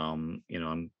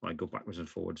 I go backwards and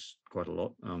forwards quite a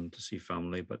lot to see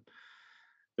family, but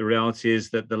the reality is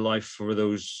that the life for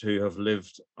those who have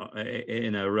lived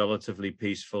in a relatively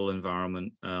peaceful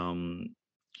environment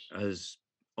is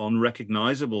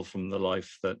unrecognizable from the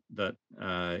life that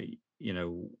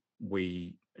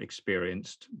we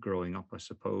experienced growing up, I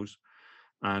suppose,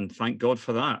 and thank God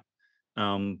for that.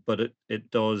 But it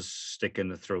does stick in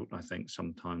the throat, I think,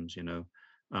 sometimes, and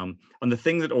the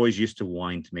thing that always used to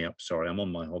wind me up, sorry, I'm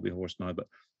on my hobby horse now, but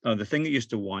the thing that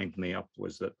used to wind me up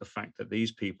was that the fact that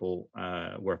these people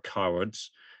were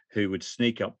cowards who would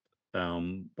sneak up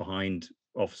behind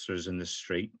officers in the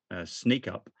street, sneak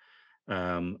up,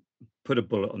 um, put a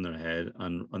bullet on their head,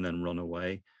 and then run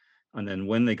away. And then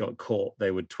when they got caught,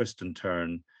 they would twist and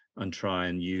turn and try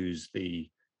and use the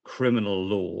criminal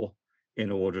law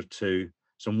in order to.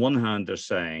 So on one hand, they're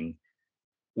saying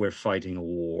we're fighting a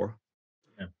war,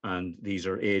 Yeah. and these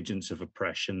are agents of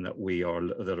oppression that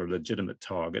are legitimate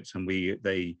targets, and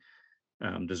they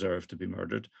deserve to be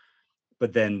murdered.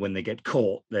 But then when they get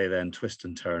caught, they then twist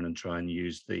and turn and try and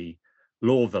use the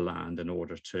law of the land in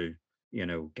order to,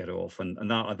 get off.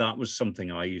 And that was something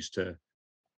I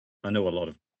know a lot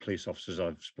of police officers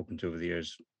I've spoken to over the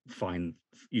years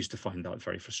used to find that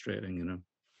very frustrating.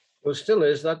 Well, it still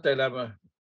is that dilemma,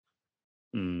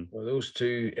 Mm. or those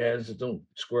two ends that don't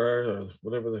square, or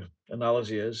whatever the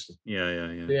analogy is. Yeah.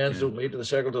 The ends Yeah. don't meet, and the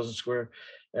circle doesn't square.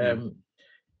 Yeah.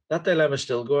 That dilemma is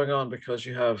still going on, because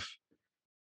you have,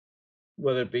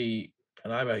 whether it be,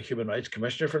 and I'm a human rights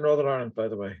commissioner for Northern Ireland, by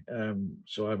the way.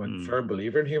 So I'm a Mm. firm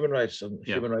believer in human rights, and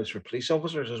Yeah. human rights for police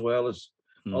officers as well as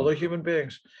Mm. other human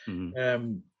beings.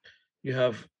 Mm. You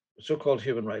have so-called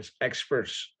human rights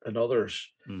experts and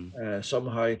others Mm.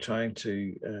 somehow trying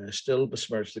to still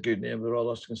besmirch the good name of the Royal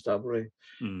Ulster Constabulary.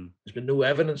 Mm. There's been no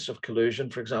evidence of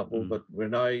collusion, for example, Mm. but we're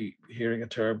now hearing a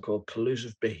term called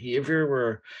collusive behaviour,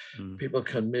 where Mm. people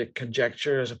can make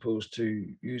conjecture as opposed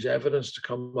to use evidence to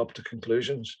come up to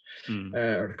conclusions, Mm.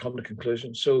 or to come to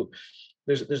conclusions. So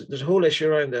there's a whole issue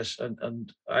around this,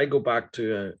 and I go back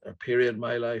to a period in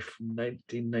my life from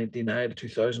 1999 to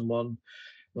 2001,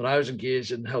 when I was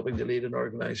engaged in helping to lead an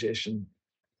organization,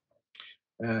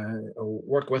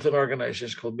 work with an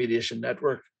organization called Mediation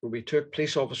Network, where we took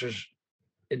police officers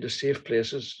into safe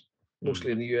places,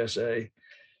 mostly in the USA.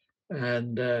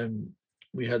 And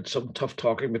we had some tough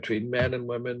talking between men and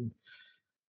women,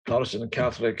 Protestant and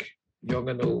Catholic, young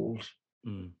and old,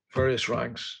 various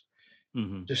ranks,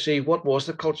 to see what was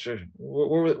the culture,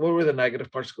 what were the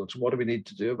negative parts of culture, and what do we need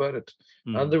to do about it.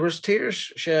 And there was tears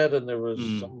shed, and there was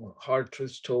some hard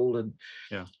truths told, and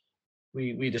Yeah.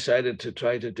 we decided to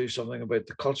try to do something about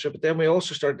the culture. But then we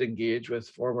also started to engage with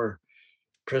former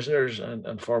prisoners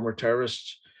and former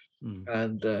terrorists,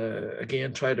 and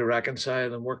again try to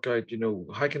reconcile and work out,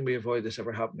 how can we avoid this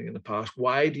ever happening in the past?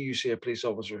 Why do you see a police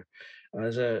officer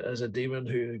as a demon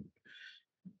who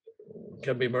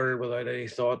can be murdered without any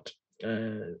thought?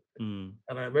 And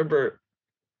I remember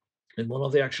in one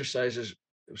of the exercises,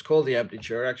 it was called the empty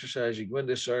chair exercise. You go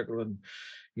into a circle and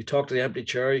you talk to the empty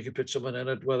chair. You could put someone in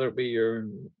it, whether it be your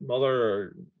mother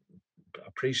or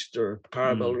a priest or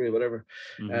paramilitary or whatever,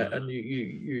 and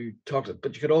you talk to,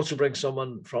 but you could also bring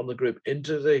someone from the group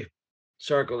into the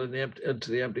circle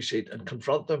into the empty seat and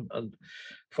confront them. And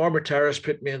former terrorists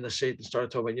put me in the seat and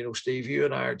started talking about, Steve, you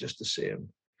and I are just the same.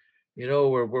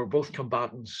 We're both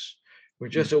combatants. We're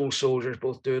just old soldiers,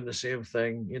 both doing the same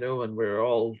thing, and we're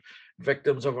all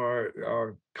victims of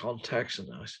our context.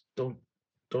 And I said,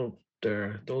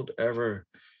 don't ever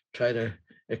try to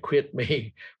equate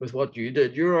me with what you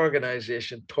did. Your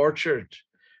organization tortured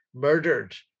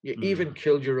murdered, you even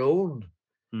killed your own.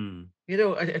 Mm. You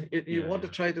know, and you want to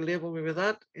Yeah. try to label me with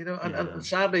that, you know, Yeah. and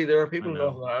sadly there are I people in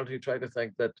know. Northern Ireland who try to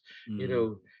think that, you Mm.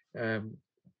 know,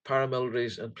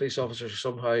 paramilitaries and police officers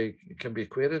somehow can be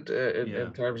equated Yeah.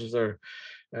 in terms of their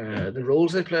the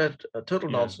roles they played. Total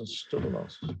Yeah. nonsense, total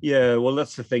nonsense. Yeah, well,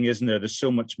 that's the thing, isn't there? There's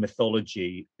so much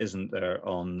mythology, isn't there,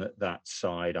 on that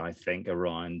side, I think,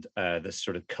 around this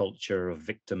sort of culture of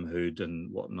victimhood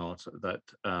and whatnot, that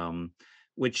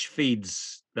which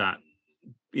feeds that,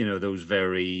 you know, those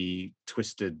very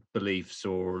twisted beliefs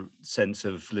or sense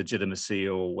of legitimacy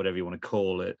or whatever you want to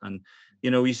call it. And,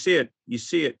 you know, you see it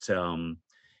in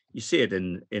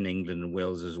England and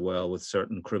Wales as well, with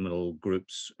certain criminal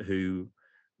groups who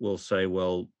will say,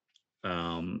 well,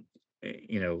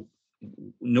 you know,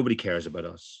 nobody cares about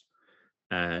us.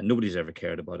 Nobody's ever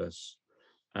cared about us.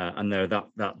 And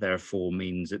that therefore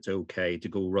means it's okay to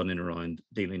go running around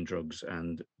dealing drugs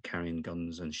and carrying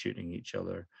guns and shooting each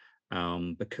other,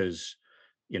 because,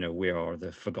 you know, we are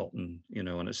the forgotten, you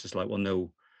know. And it's just like, well,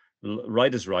 no,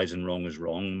 right is right and wrong is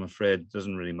wrong. I'm afraid it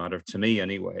doesn't really matter to me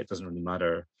anyway. It doesn't really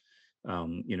matter,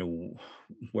 you know,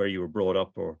 where you were brought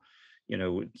up, or, you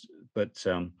know, but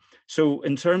so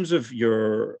in terms of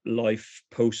your life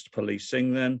post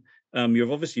policing, then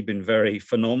you've obviously been very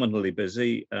phenomenally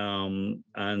busy,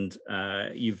 and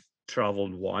you've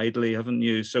traveled widely, haven't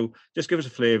you? So just give us a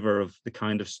flavor of the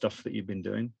kind of stuff that you've been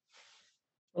doing.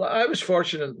 Well, I was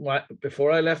fortunate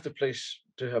before I left the police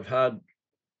to have had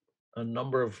a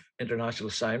number of international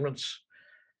assignments.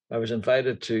 I was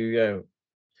invited to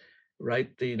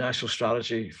write the national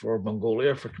strategy for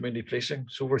Mongolia for community policing.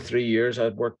 So over 3 years,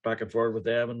 I'd worked back and forth with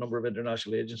them, a number of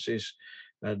international agencies.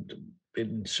 I'd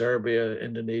been in Serbia,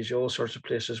 Indonesia, all sorts of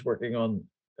places working on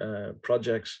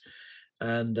projects.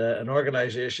 And an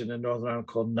organization in Northern Ireland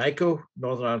called NICO,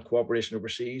 Northern Ireland Cooperation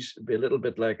Overseas. It'd be a little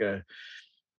bit like a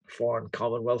Foreign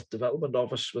Commonwealth Development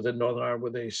Office within Northern Ireland,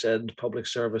 where they send public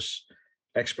service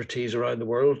expertise around the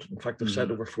world. In fact, they've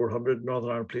sent over 400 Northern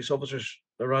Ireland police officers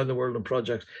around the world on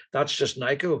projects. That's just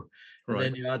NICO. And Right.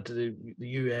 then you add to the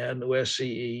UN,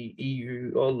 OSCE,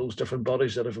 EU, all those different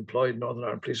bodies that have employed Northern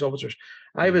Ireland police officers.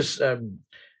 I was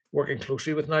working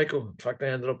closely with NICO. In fact, I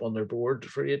ended up on their board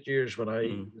for 8 years when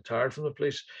I retired from the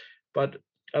police. But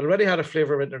I already had a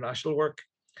flavour of international work.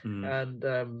 And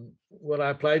when I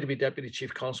applied to be Deputy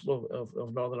Chief Constable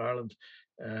of Northern Ireland,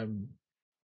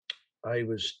 I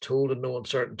was told in no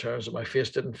uncertain terms that my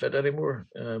face didn't fit anymore.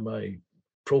 My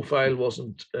profile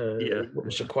wasn't what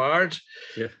was required.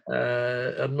 Yeah.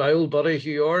 And my old buddy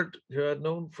Hugh Ord, who I'd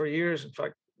known for years, in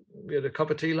fact, we had a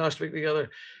cup of tea last week together.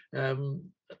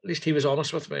 At least he was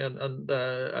honest with me, and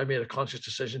I made a conscious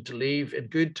decision to leave in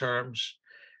good terms.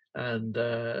 And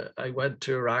I went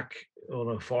to Iraq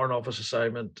on a Foreign Office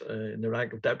assignment in the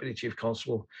rank of Deputy Chief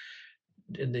Constable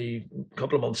in the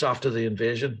couple of months after the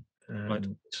invasion. Right.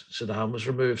 Saddam was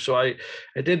removed. So I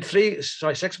did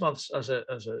 6 months as a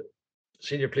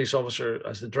senior police officer,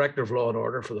 as the Director of Law and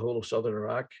Order for the whole of Southern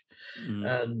Iraq.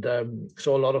 And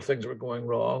saw a lot of things were going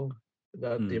wrong,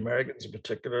 that the Americans in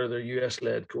particular, their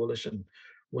US-led coalition,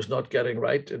 was not getting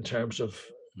right in terms of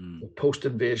the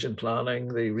post-invasion planning,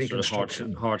 the reconstruction.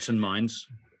 Sort of hearts and minds.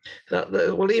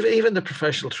 Well, even the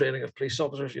professional training of police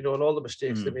officers, you know, and all the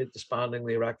mistakes they made disbanding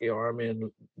the Iraqi army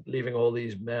and leaving all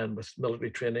these men with military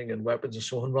training and weapons and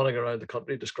so on running around the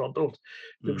country disgruntled.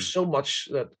 There was so much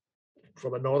that,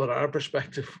 from a Northern Ireland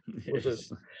perspective,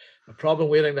 was a problem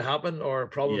waiting to happen, or a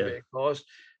problem being caused,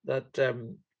 that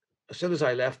as soon as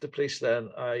I left the police, then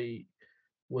I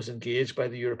was engaged by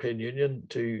the European Union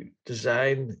to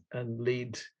design and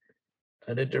lead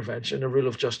an intervention, a rule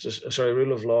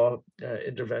of law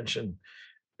intervention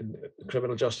in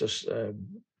criminal justice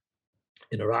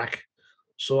in Iraq.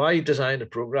 So I designed a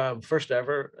program, first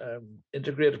ever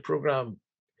integrated program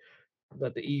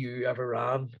that the EU ever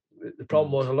ran. The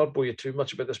problem was, I'll not bore you too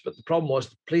much about this, but the problem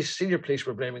was senior police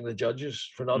were blaming the judges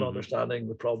for not understanding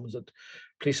the problems that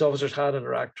police officers had in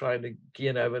Iraq trying to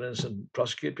gain evidence and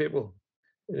prosecute people.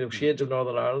 You know, shades of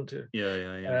Northern Ireland too.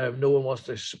 No one wants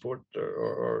to support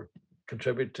or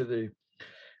contribute to the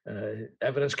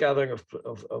evidence gathering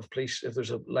of police if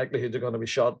there's a likelihood they're going to be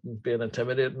shot and being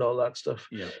intimidated and all that stuff.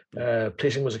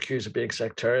 Policing was accused of being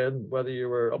sectarian, whether you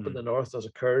were up in the north as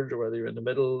a Kurd or whether you're in the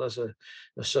middle as a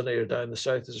Sunni or down the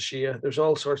south as a Shia. There's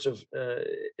all sorts of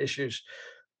issues.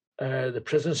 The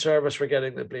prison service were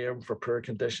getting the blame for poor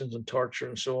conditions and torture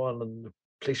and so on, and the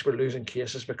police were losing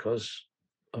cases because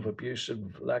of abuse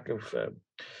and lack of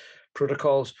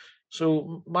protocols.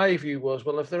 So my view was,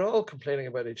 well, if they're all complaining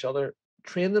about each other,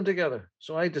 train them together.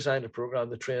 So I designed a program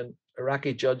to train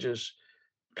Iraqi judges,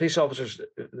 police officers,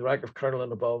 the rank of colonel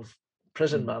and above,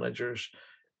 prison managers,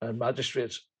 and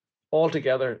magistrates all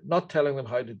together, not telling them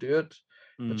how to do it,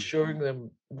 but Mm. showing them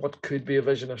what could be a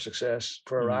vision of success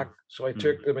for Iraq. So I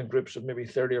took them in groups of maybe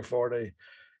 30 or 40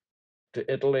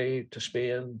 to Italy, to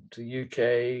Spain, to the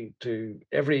UK, to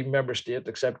every member state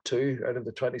except 2 out of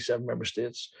the 27 member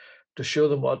states, to show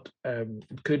them what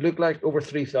it could look like. Over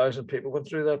 3,000 people went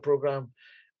through that program.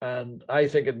 And I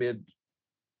think it made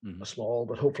a small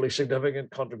but hopefully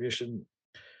significant contribution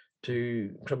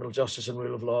to criminal justice and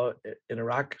rule of law in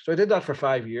Iraq. So I did that for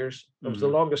 5 years. I was the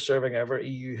longest serving ever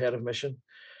EU head of mission.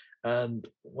 And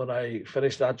when I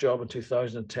finished that job in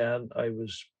 2010, I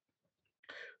was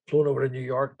flown over to New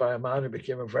York by a man who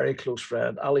became a very close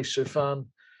friend, Ali Soufan,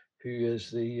 who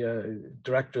is the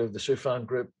director of the Soufan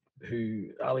Group, who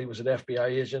Ali was an FBI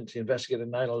agent. He investigated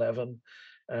 9/11,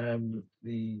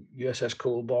 the USS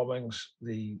Cole bombings,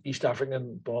 the East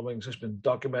African bombings. There's been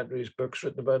documentaries, books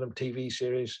written about him, TV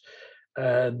series.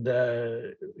 And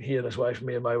he and his wife,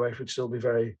 me and my wife, would still be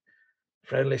very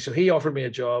friendly. So he offered me a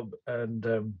job, and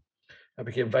I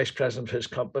became vice president of his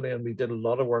company, and we did a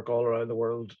lot of work all around the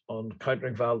world on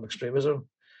countering violent extremism,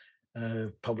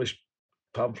 published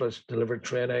pamphlets, delivered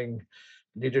training,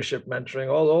 leadership mentoring,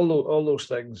 all those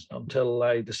things, until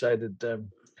I decided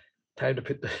time to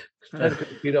put the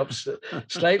feet up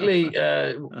slightly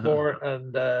more.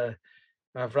 And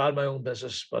I've ran my own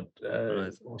business, but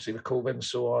obviously with COVID and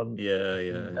so on.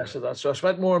 So I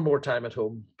spent more and more time at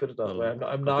home, put it that way.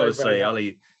 I'm now got to say,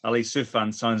 Ali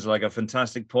Soufan sounds like a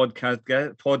fantastic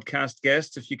podcast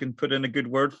guest. If you can put in a good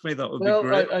word for me, that would be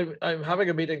great. I'm having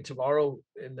a meeting tomorrow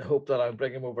in the hope that I'll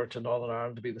bring him over to Northern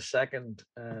Ireland to be the second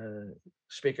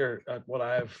speaker at what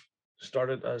I have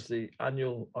started as the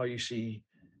annual RUC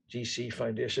GC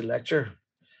Foundation lecture.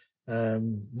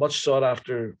 Much sought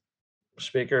after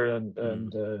speaker,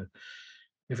 and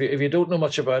if you don't know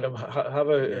much about him, have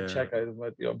a check out him.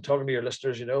 I'm talking to your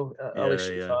listeners, Ali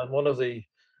Soufan, one of the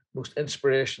most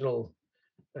inspirational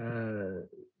and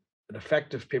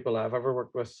effective people I've ever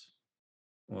worked with.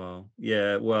 Wow.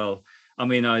 Yeah. Well, I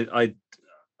mean, I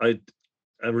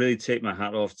really take my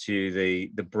hat off to you,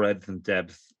 the breadth and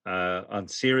depth and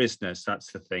seriousness.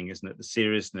 That's the thing, isn't it? The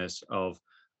seriousness of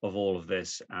all of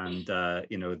this, and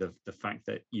the fact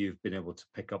that you've been able to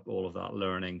pick up all of that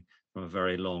learning from a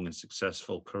very long and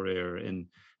successful career in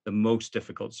the most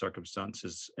difficult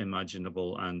circumstances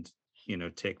imaginable, and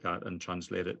take that and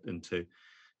translate it into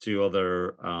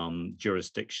other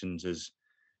jurisdictions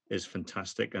is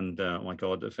fantastic. And oh my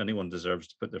God, if anyone deserves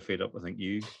to put their feet up, I think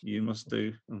you must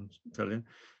do. I'm telling you.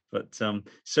 But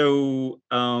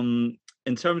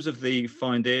in terms of the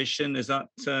foundation, is that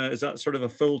sort of a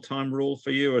full-time role for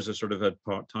you, or is it sort of a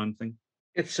part-time thing?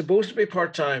 It's supposed to be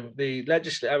part-time.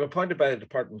 I'm appointed by the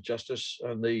Department of Justice,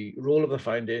 and the role of the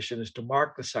foundation is to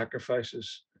mark the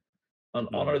sacrifices and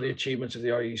honor the achievements of the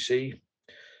RUC.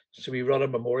 So we run a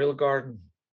memorial garden.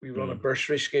 We run a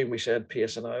bursary scheme. We send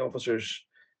PSNI officers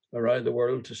around the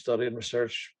world to study and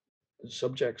research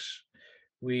subjects.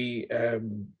 We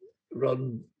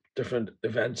run different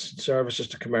events and services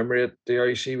to commemorate the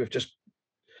RUC. We've just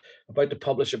about to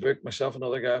publish a book. Myself and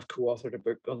another guy have co-authored a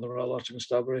book on the Royal Arch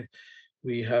Constabulary.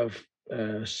 We have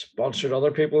sponsored other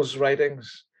people's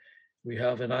writings. We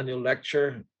have an annual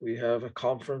lecture. We have a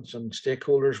conference and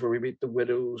stakeholders where we meet the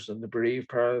widows and the bereaved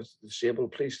parents, the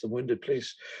disabled police, the wounded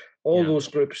police, all those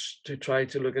groups, to try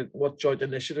to look at what joint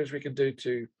initiatives we can do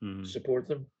to support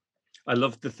them. I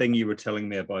loved the thing you were telling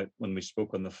me about when we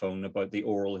spoke on the phone about the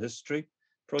oral history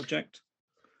project.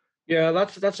 Yeah,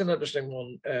 that's an interesting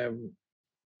one.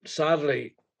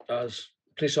 Sadly, as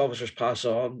police officers pass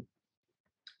on,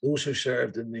 those who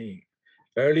served in the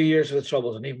early years of the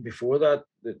Troubles, and even before that,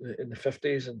 in the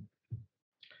 50s,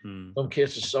 and some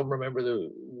cases, some remember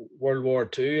the World War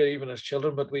II, even as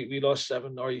children, but we lost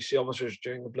 7 RUC officers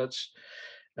during the Blitz.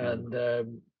 And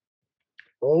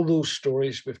all those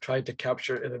stories we've tried to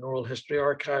capture in an oral history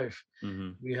archive.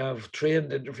 We have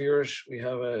trained interviewers. We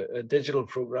have a digital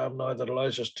program now that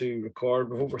allows us to record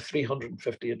with over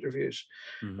 350 interviews.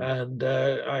 And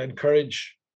I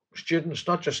encourage students,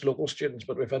 not just local students,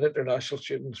 but we've had international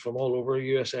students from all over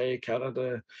USA,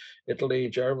 Canada, Italy,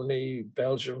 Germany,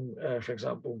 Belgium, for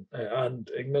example, and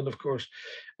England, of course,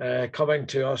 coming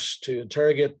to us to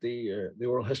interrogate the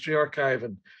oral history archive.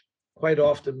 And quite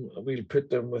often we'll put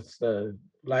them with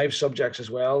live subjects as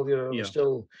well,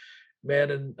 still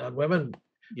men and women,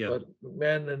 but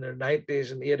men in their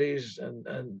 90s and 80s,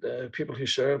 and people who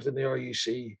served in the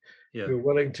RUC who are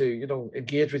willing to,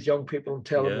 engage with young people and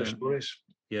tell them their stories.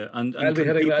 Yeah, and I'll be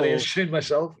hitting that age soon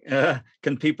myself.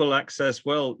 Can people access?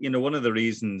 Well, one of the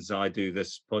reasons I do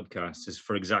this podcast is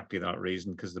for exactly that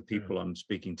reason, because the people I'm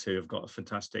speaking to have got a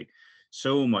fantastic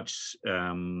so much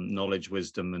knowledge,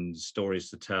 wisdom, and stories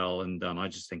to tell, and I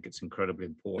just think it's incredibly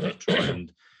important to try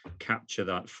and capture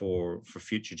that for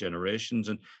future generations.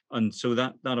 And so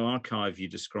that archive you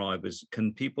describe,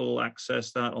 can people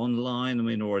access that online? I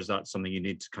mean, or is that something you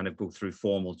need to kind of go through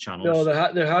formal channels? No,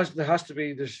 there has to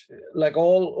be. There's, like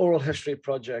all oral history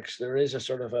projects, there is a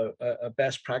sort of a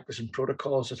best practice and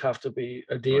protocols that have to be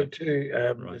adhered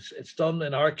to. It's done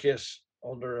in our case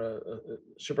under a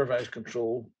supervised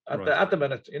control at the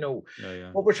minute.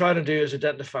 What we're trying to do is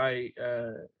identify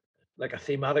like a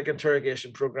thematic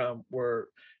interrogation program where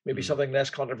maybe something less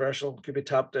controversial could be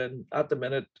tapped in. At the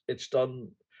minute, it's done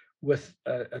with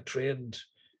a trained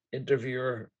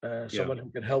interviewer, someone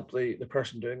who can help the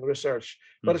person doing the research.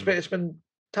 But it's been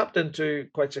tapped into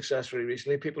quite successfully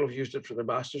recently. People have used it for their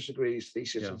master's degrees,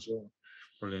 thesis, and so on.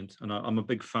 Brilliant. And I'm a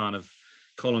big fan of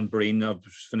Colin Breen. I've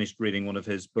finished reading one of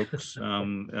his books.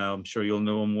 I'm sure you'll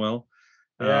know him well.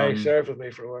 Yeah, he served with me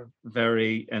for a while.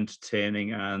 Very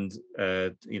entertaining, and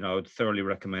I would thoroughly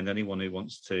recommend anyone who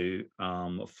wants to.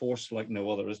 A Force Like No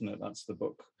Other, isn't it? That's the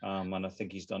book. And I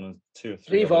think he's done 2 or 3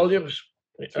 3 volumes.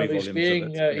 Three volumes of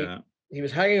it. He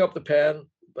was hanging up the pen,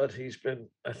 but he's been,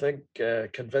 I think,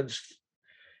 convinced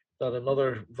that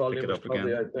another volume is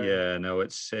probably out there. Yeah, no,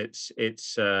 it's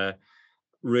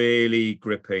really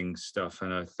gripping stuff,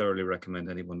 and I thoroughly recommend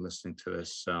anyone listening to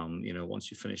this. Once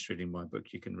you finish reading my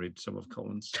book, you can read some of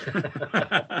Colin's. Got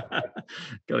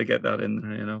to get that in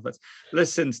there, But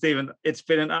listen, Stephen, it's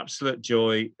been an absolute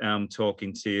joy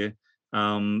talking to you.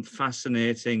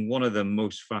 Fascinating, one of the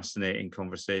most fascinating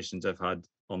conversations I've had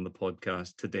on the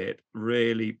podcast to date.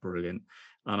 Really brilliant,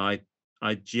 and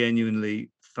I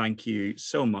genuinely thank you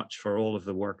so much for all of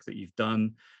the work that you've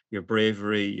done, your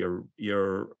bravery,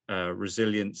 your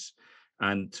resilience,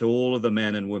 and to all of the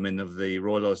men and women of the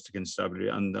Royal Ulster Constabulary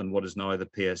and what is now the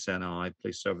PSNI,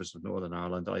 Police Service of Northern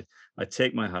Ireland. I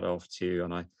take my hat off to you,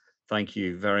 and I thank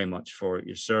you very much for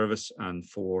your service and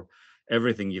for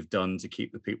everything you've done to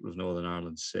keep the people of Northern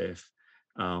Ireland safe,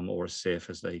 or as safe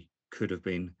as they could have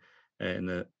been in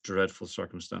the dreadful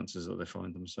circumstances that they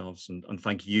find themselves. And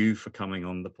thank you for coming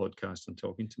on the podcast and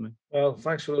talking to me. Well,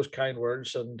 thanks for those kind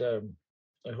words, and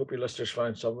I hope your listeners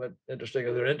find some of it interesting.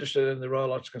 If they're interested in the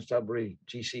Royal Ulster Constabulary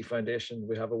GC Foundation,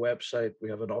 we have a website,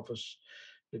 we have an office.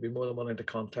 They'd be more than willing to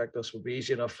contact us. We'll be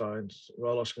easy enough found,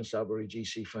 Royal Ulster Constabulary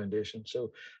GC Foundation.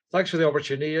 So thanks for the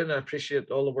opportunity, and I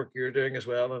appreciate all the work you're doing as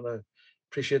well, and I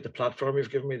appreciate the platform you've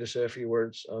given me to say a few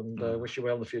words, and wish you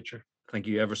well in the future. Thank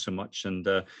you ever so much. And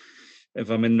if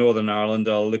I'm in Northern Ireland,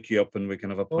 I'll look you up and we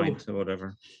can have a pint or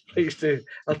whatever. Please do.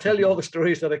 I'll tell you all the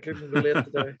stories that I couldn't relate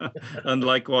today. And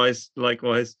likewise.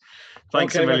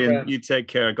 Thanks a million. You take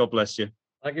care. God bless you.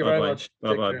 Thank you very much.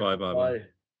 Bye.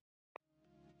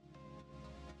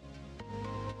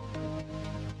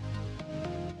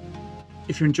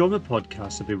 If you're enjoying the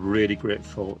podcast, I'd be really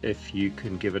grateful if you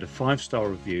can give it a 5-star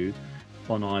review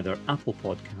on either Apple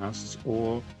Podcasts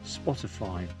or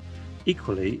Spotify.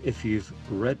 Equally, if you've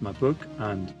read my book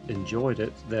and enjoyed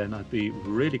it, then I'd be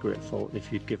really grateful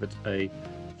if you'd give it a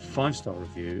 5-star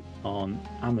review on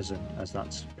Amazon, as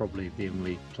that's probably the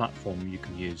only platform you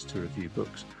can use to review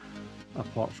books,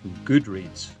 apart from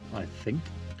Goodreads, I think.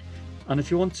 And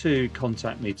if you want to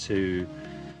contact me to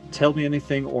tell me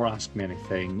anything or ask me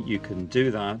anything, you can do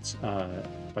that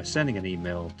by sending an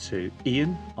email to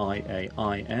Ian,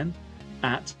 IAIN,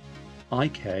 at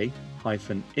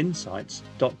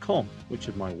ik-insights.com, which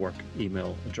is my work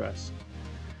email address.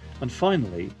 And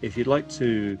finally, if you'd like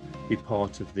to be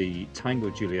part of the Tango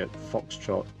Juliet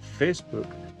Foxtrot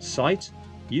Facebook site,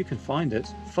 you can find it,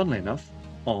 funnily enough,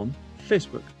 on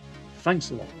Facebook.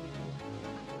 Thanks a lot.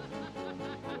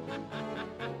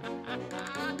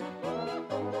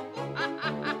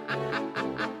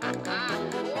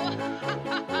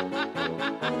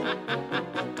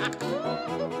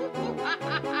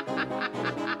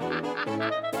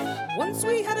 Once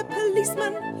we had a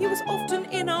policeman, he was often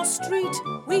in our street.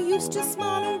 We used to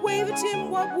smile and wave at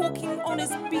him while walking on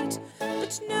his beat.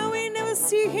 But now we never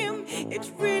see him,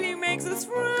 it really makes us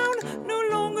frown. No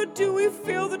longer do we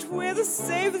feel that we're the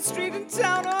safest street in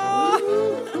town.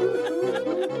 Oh.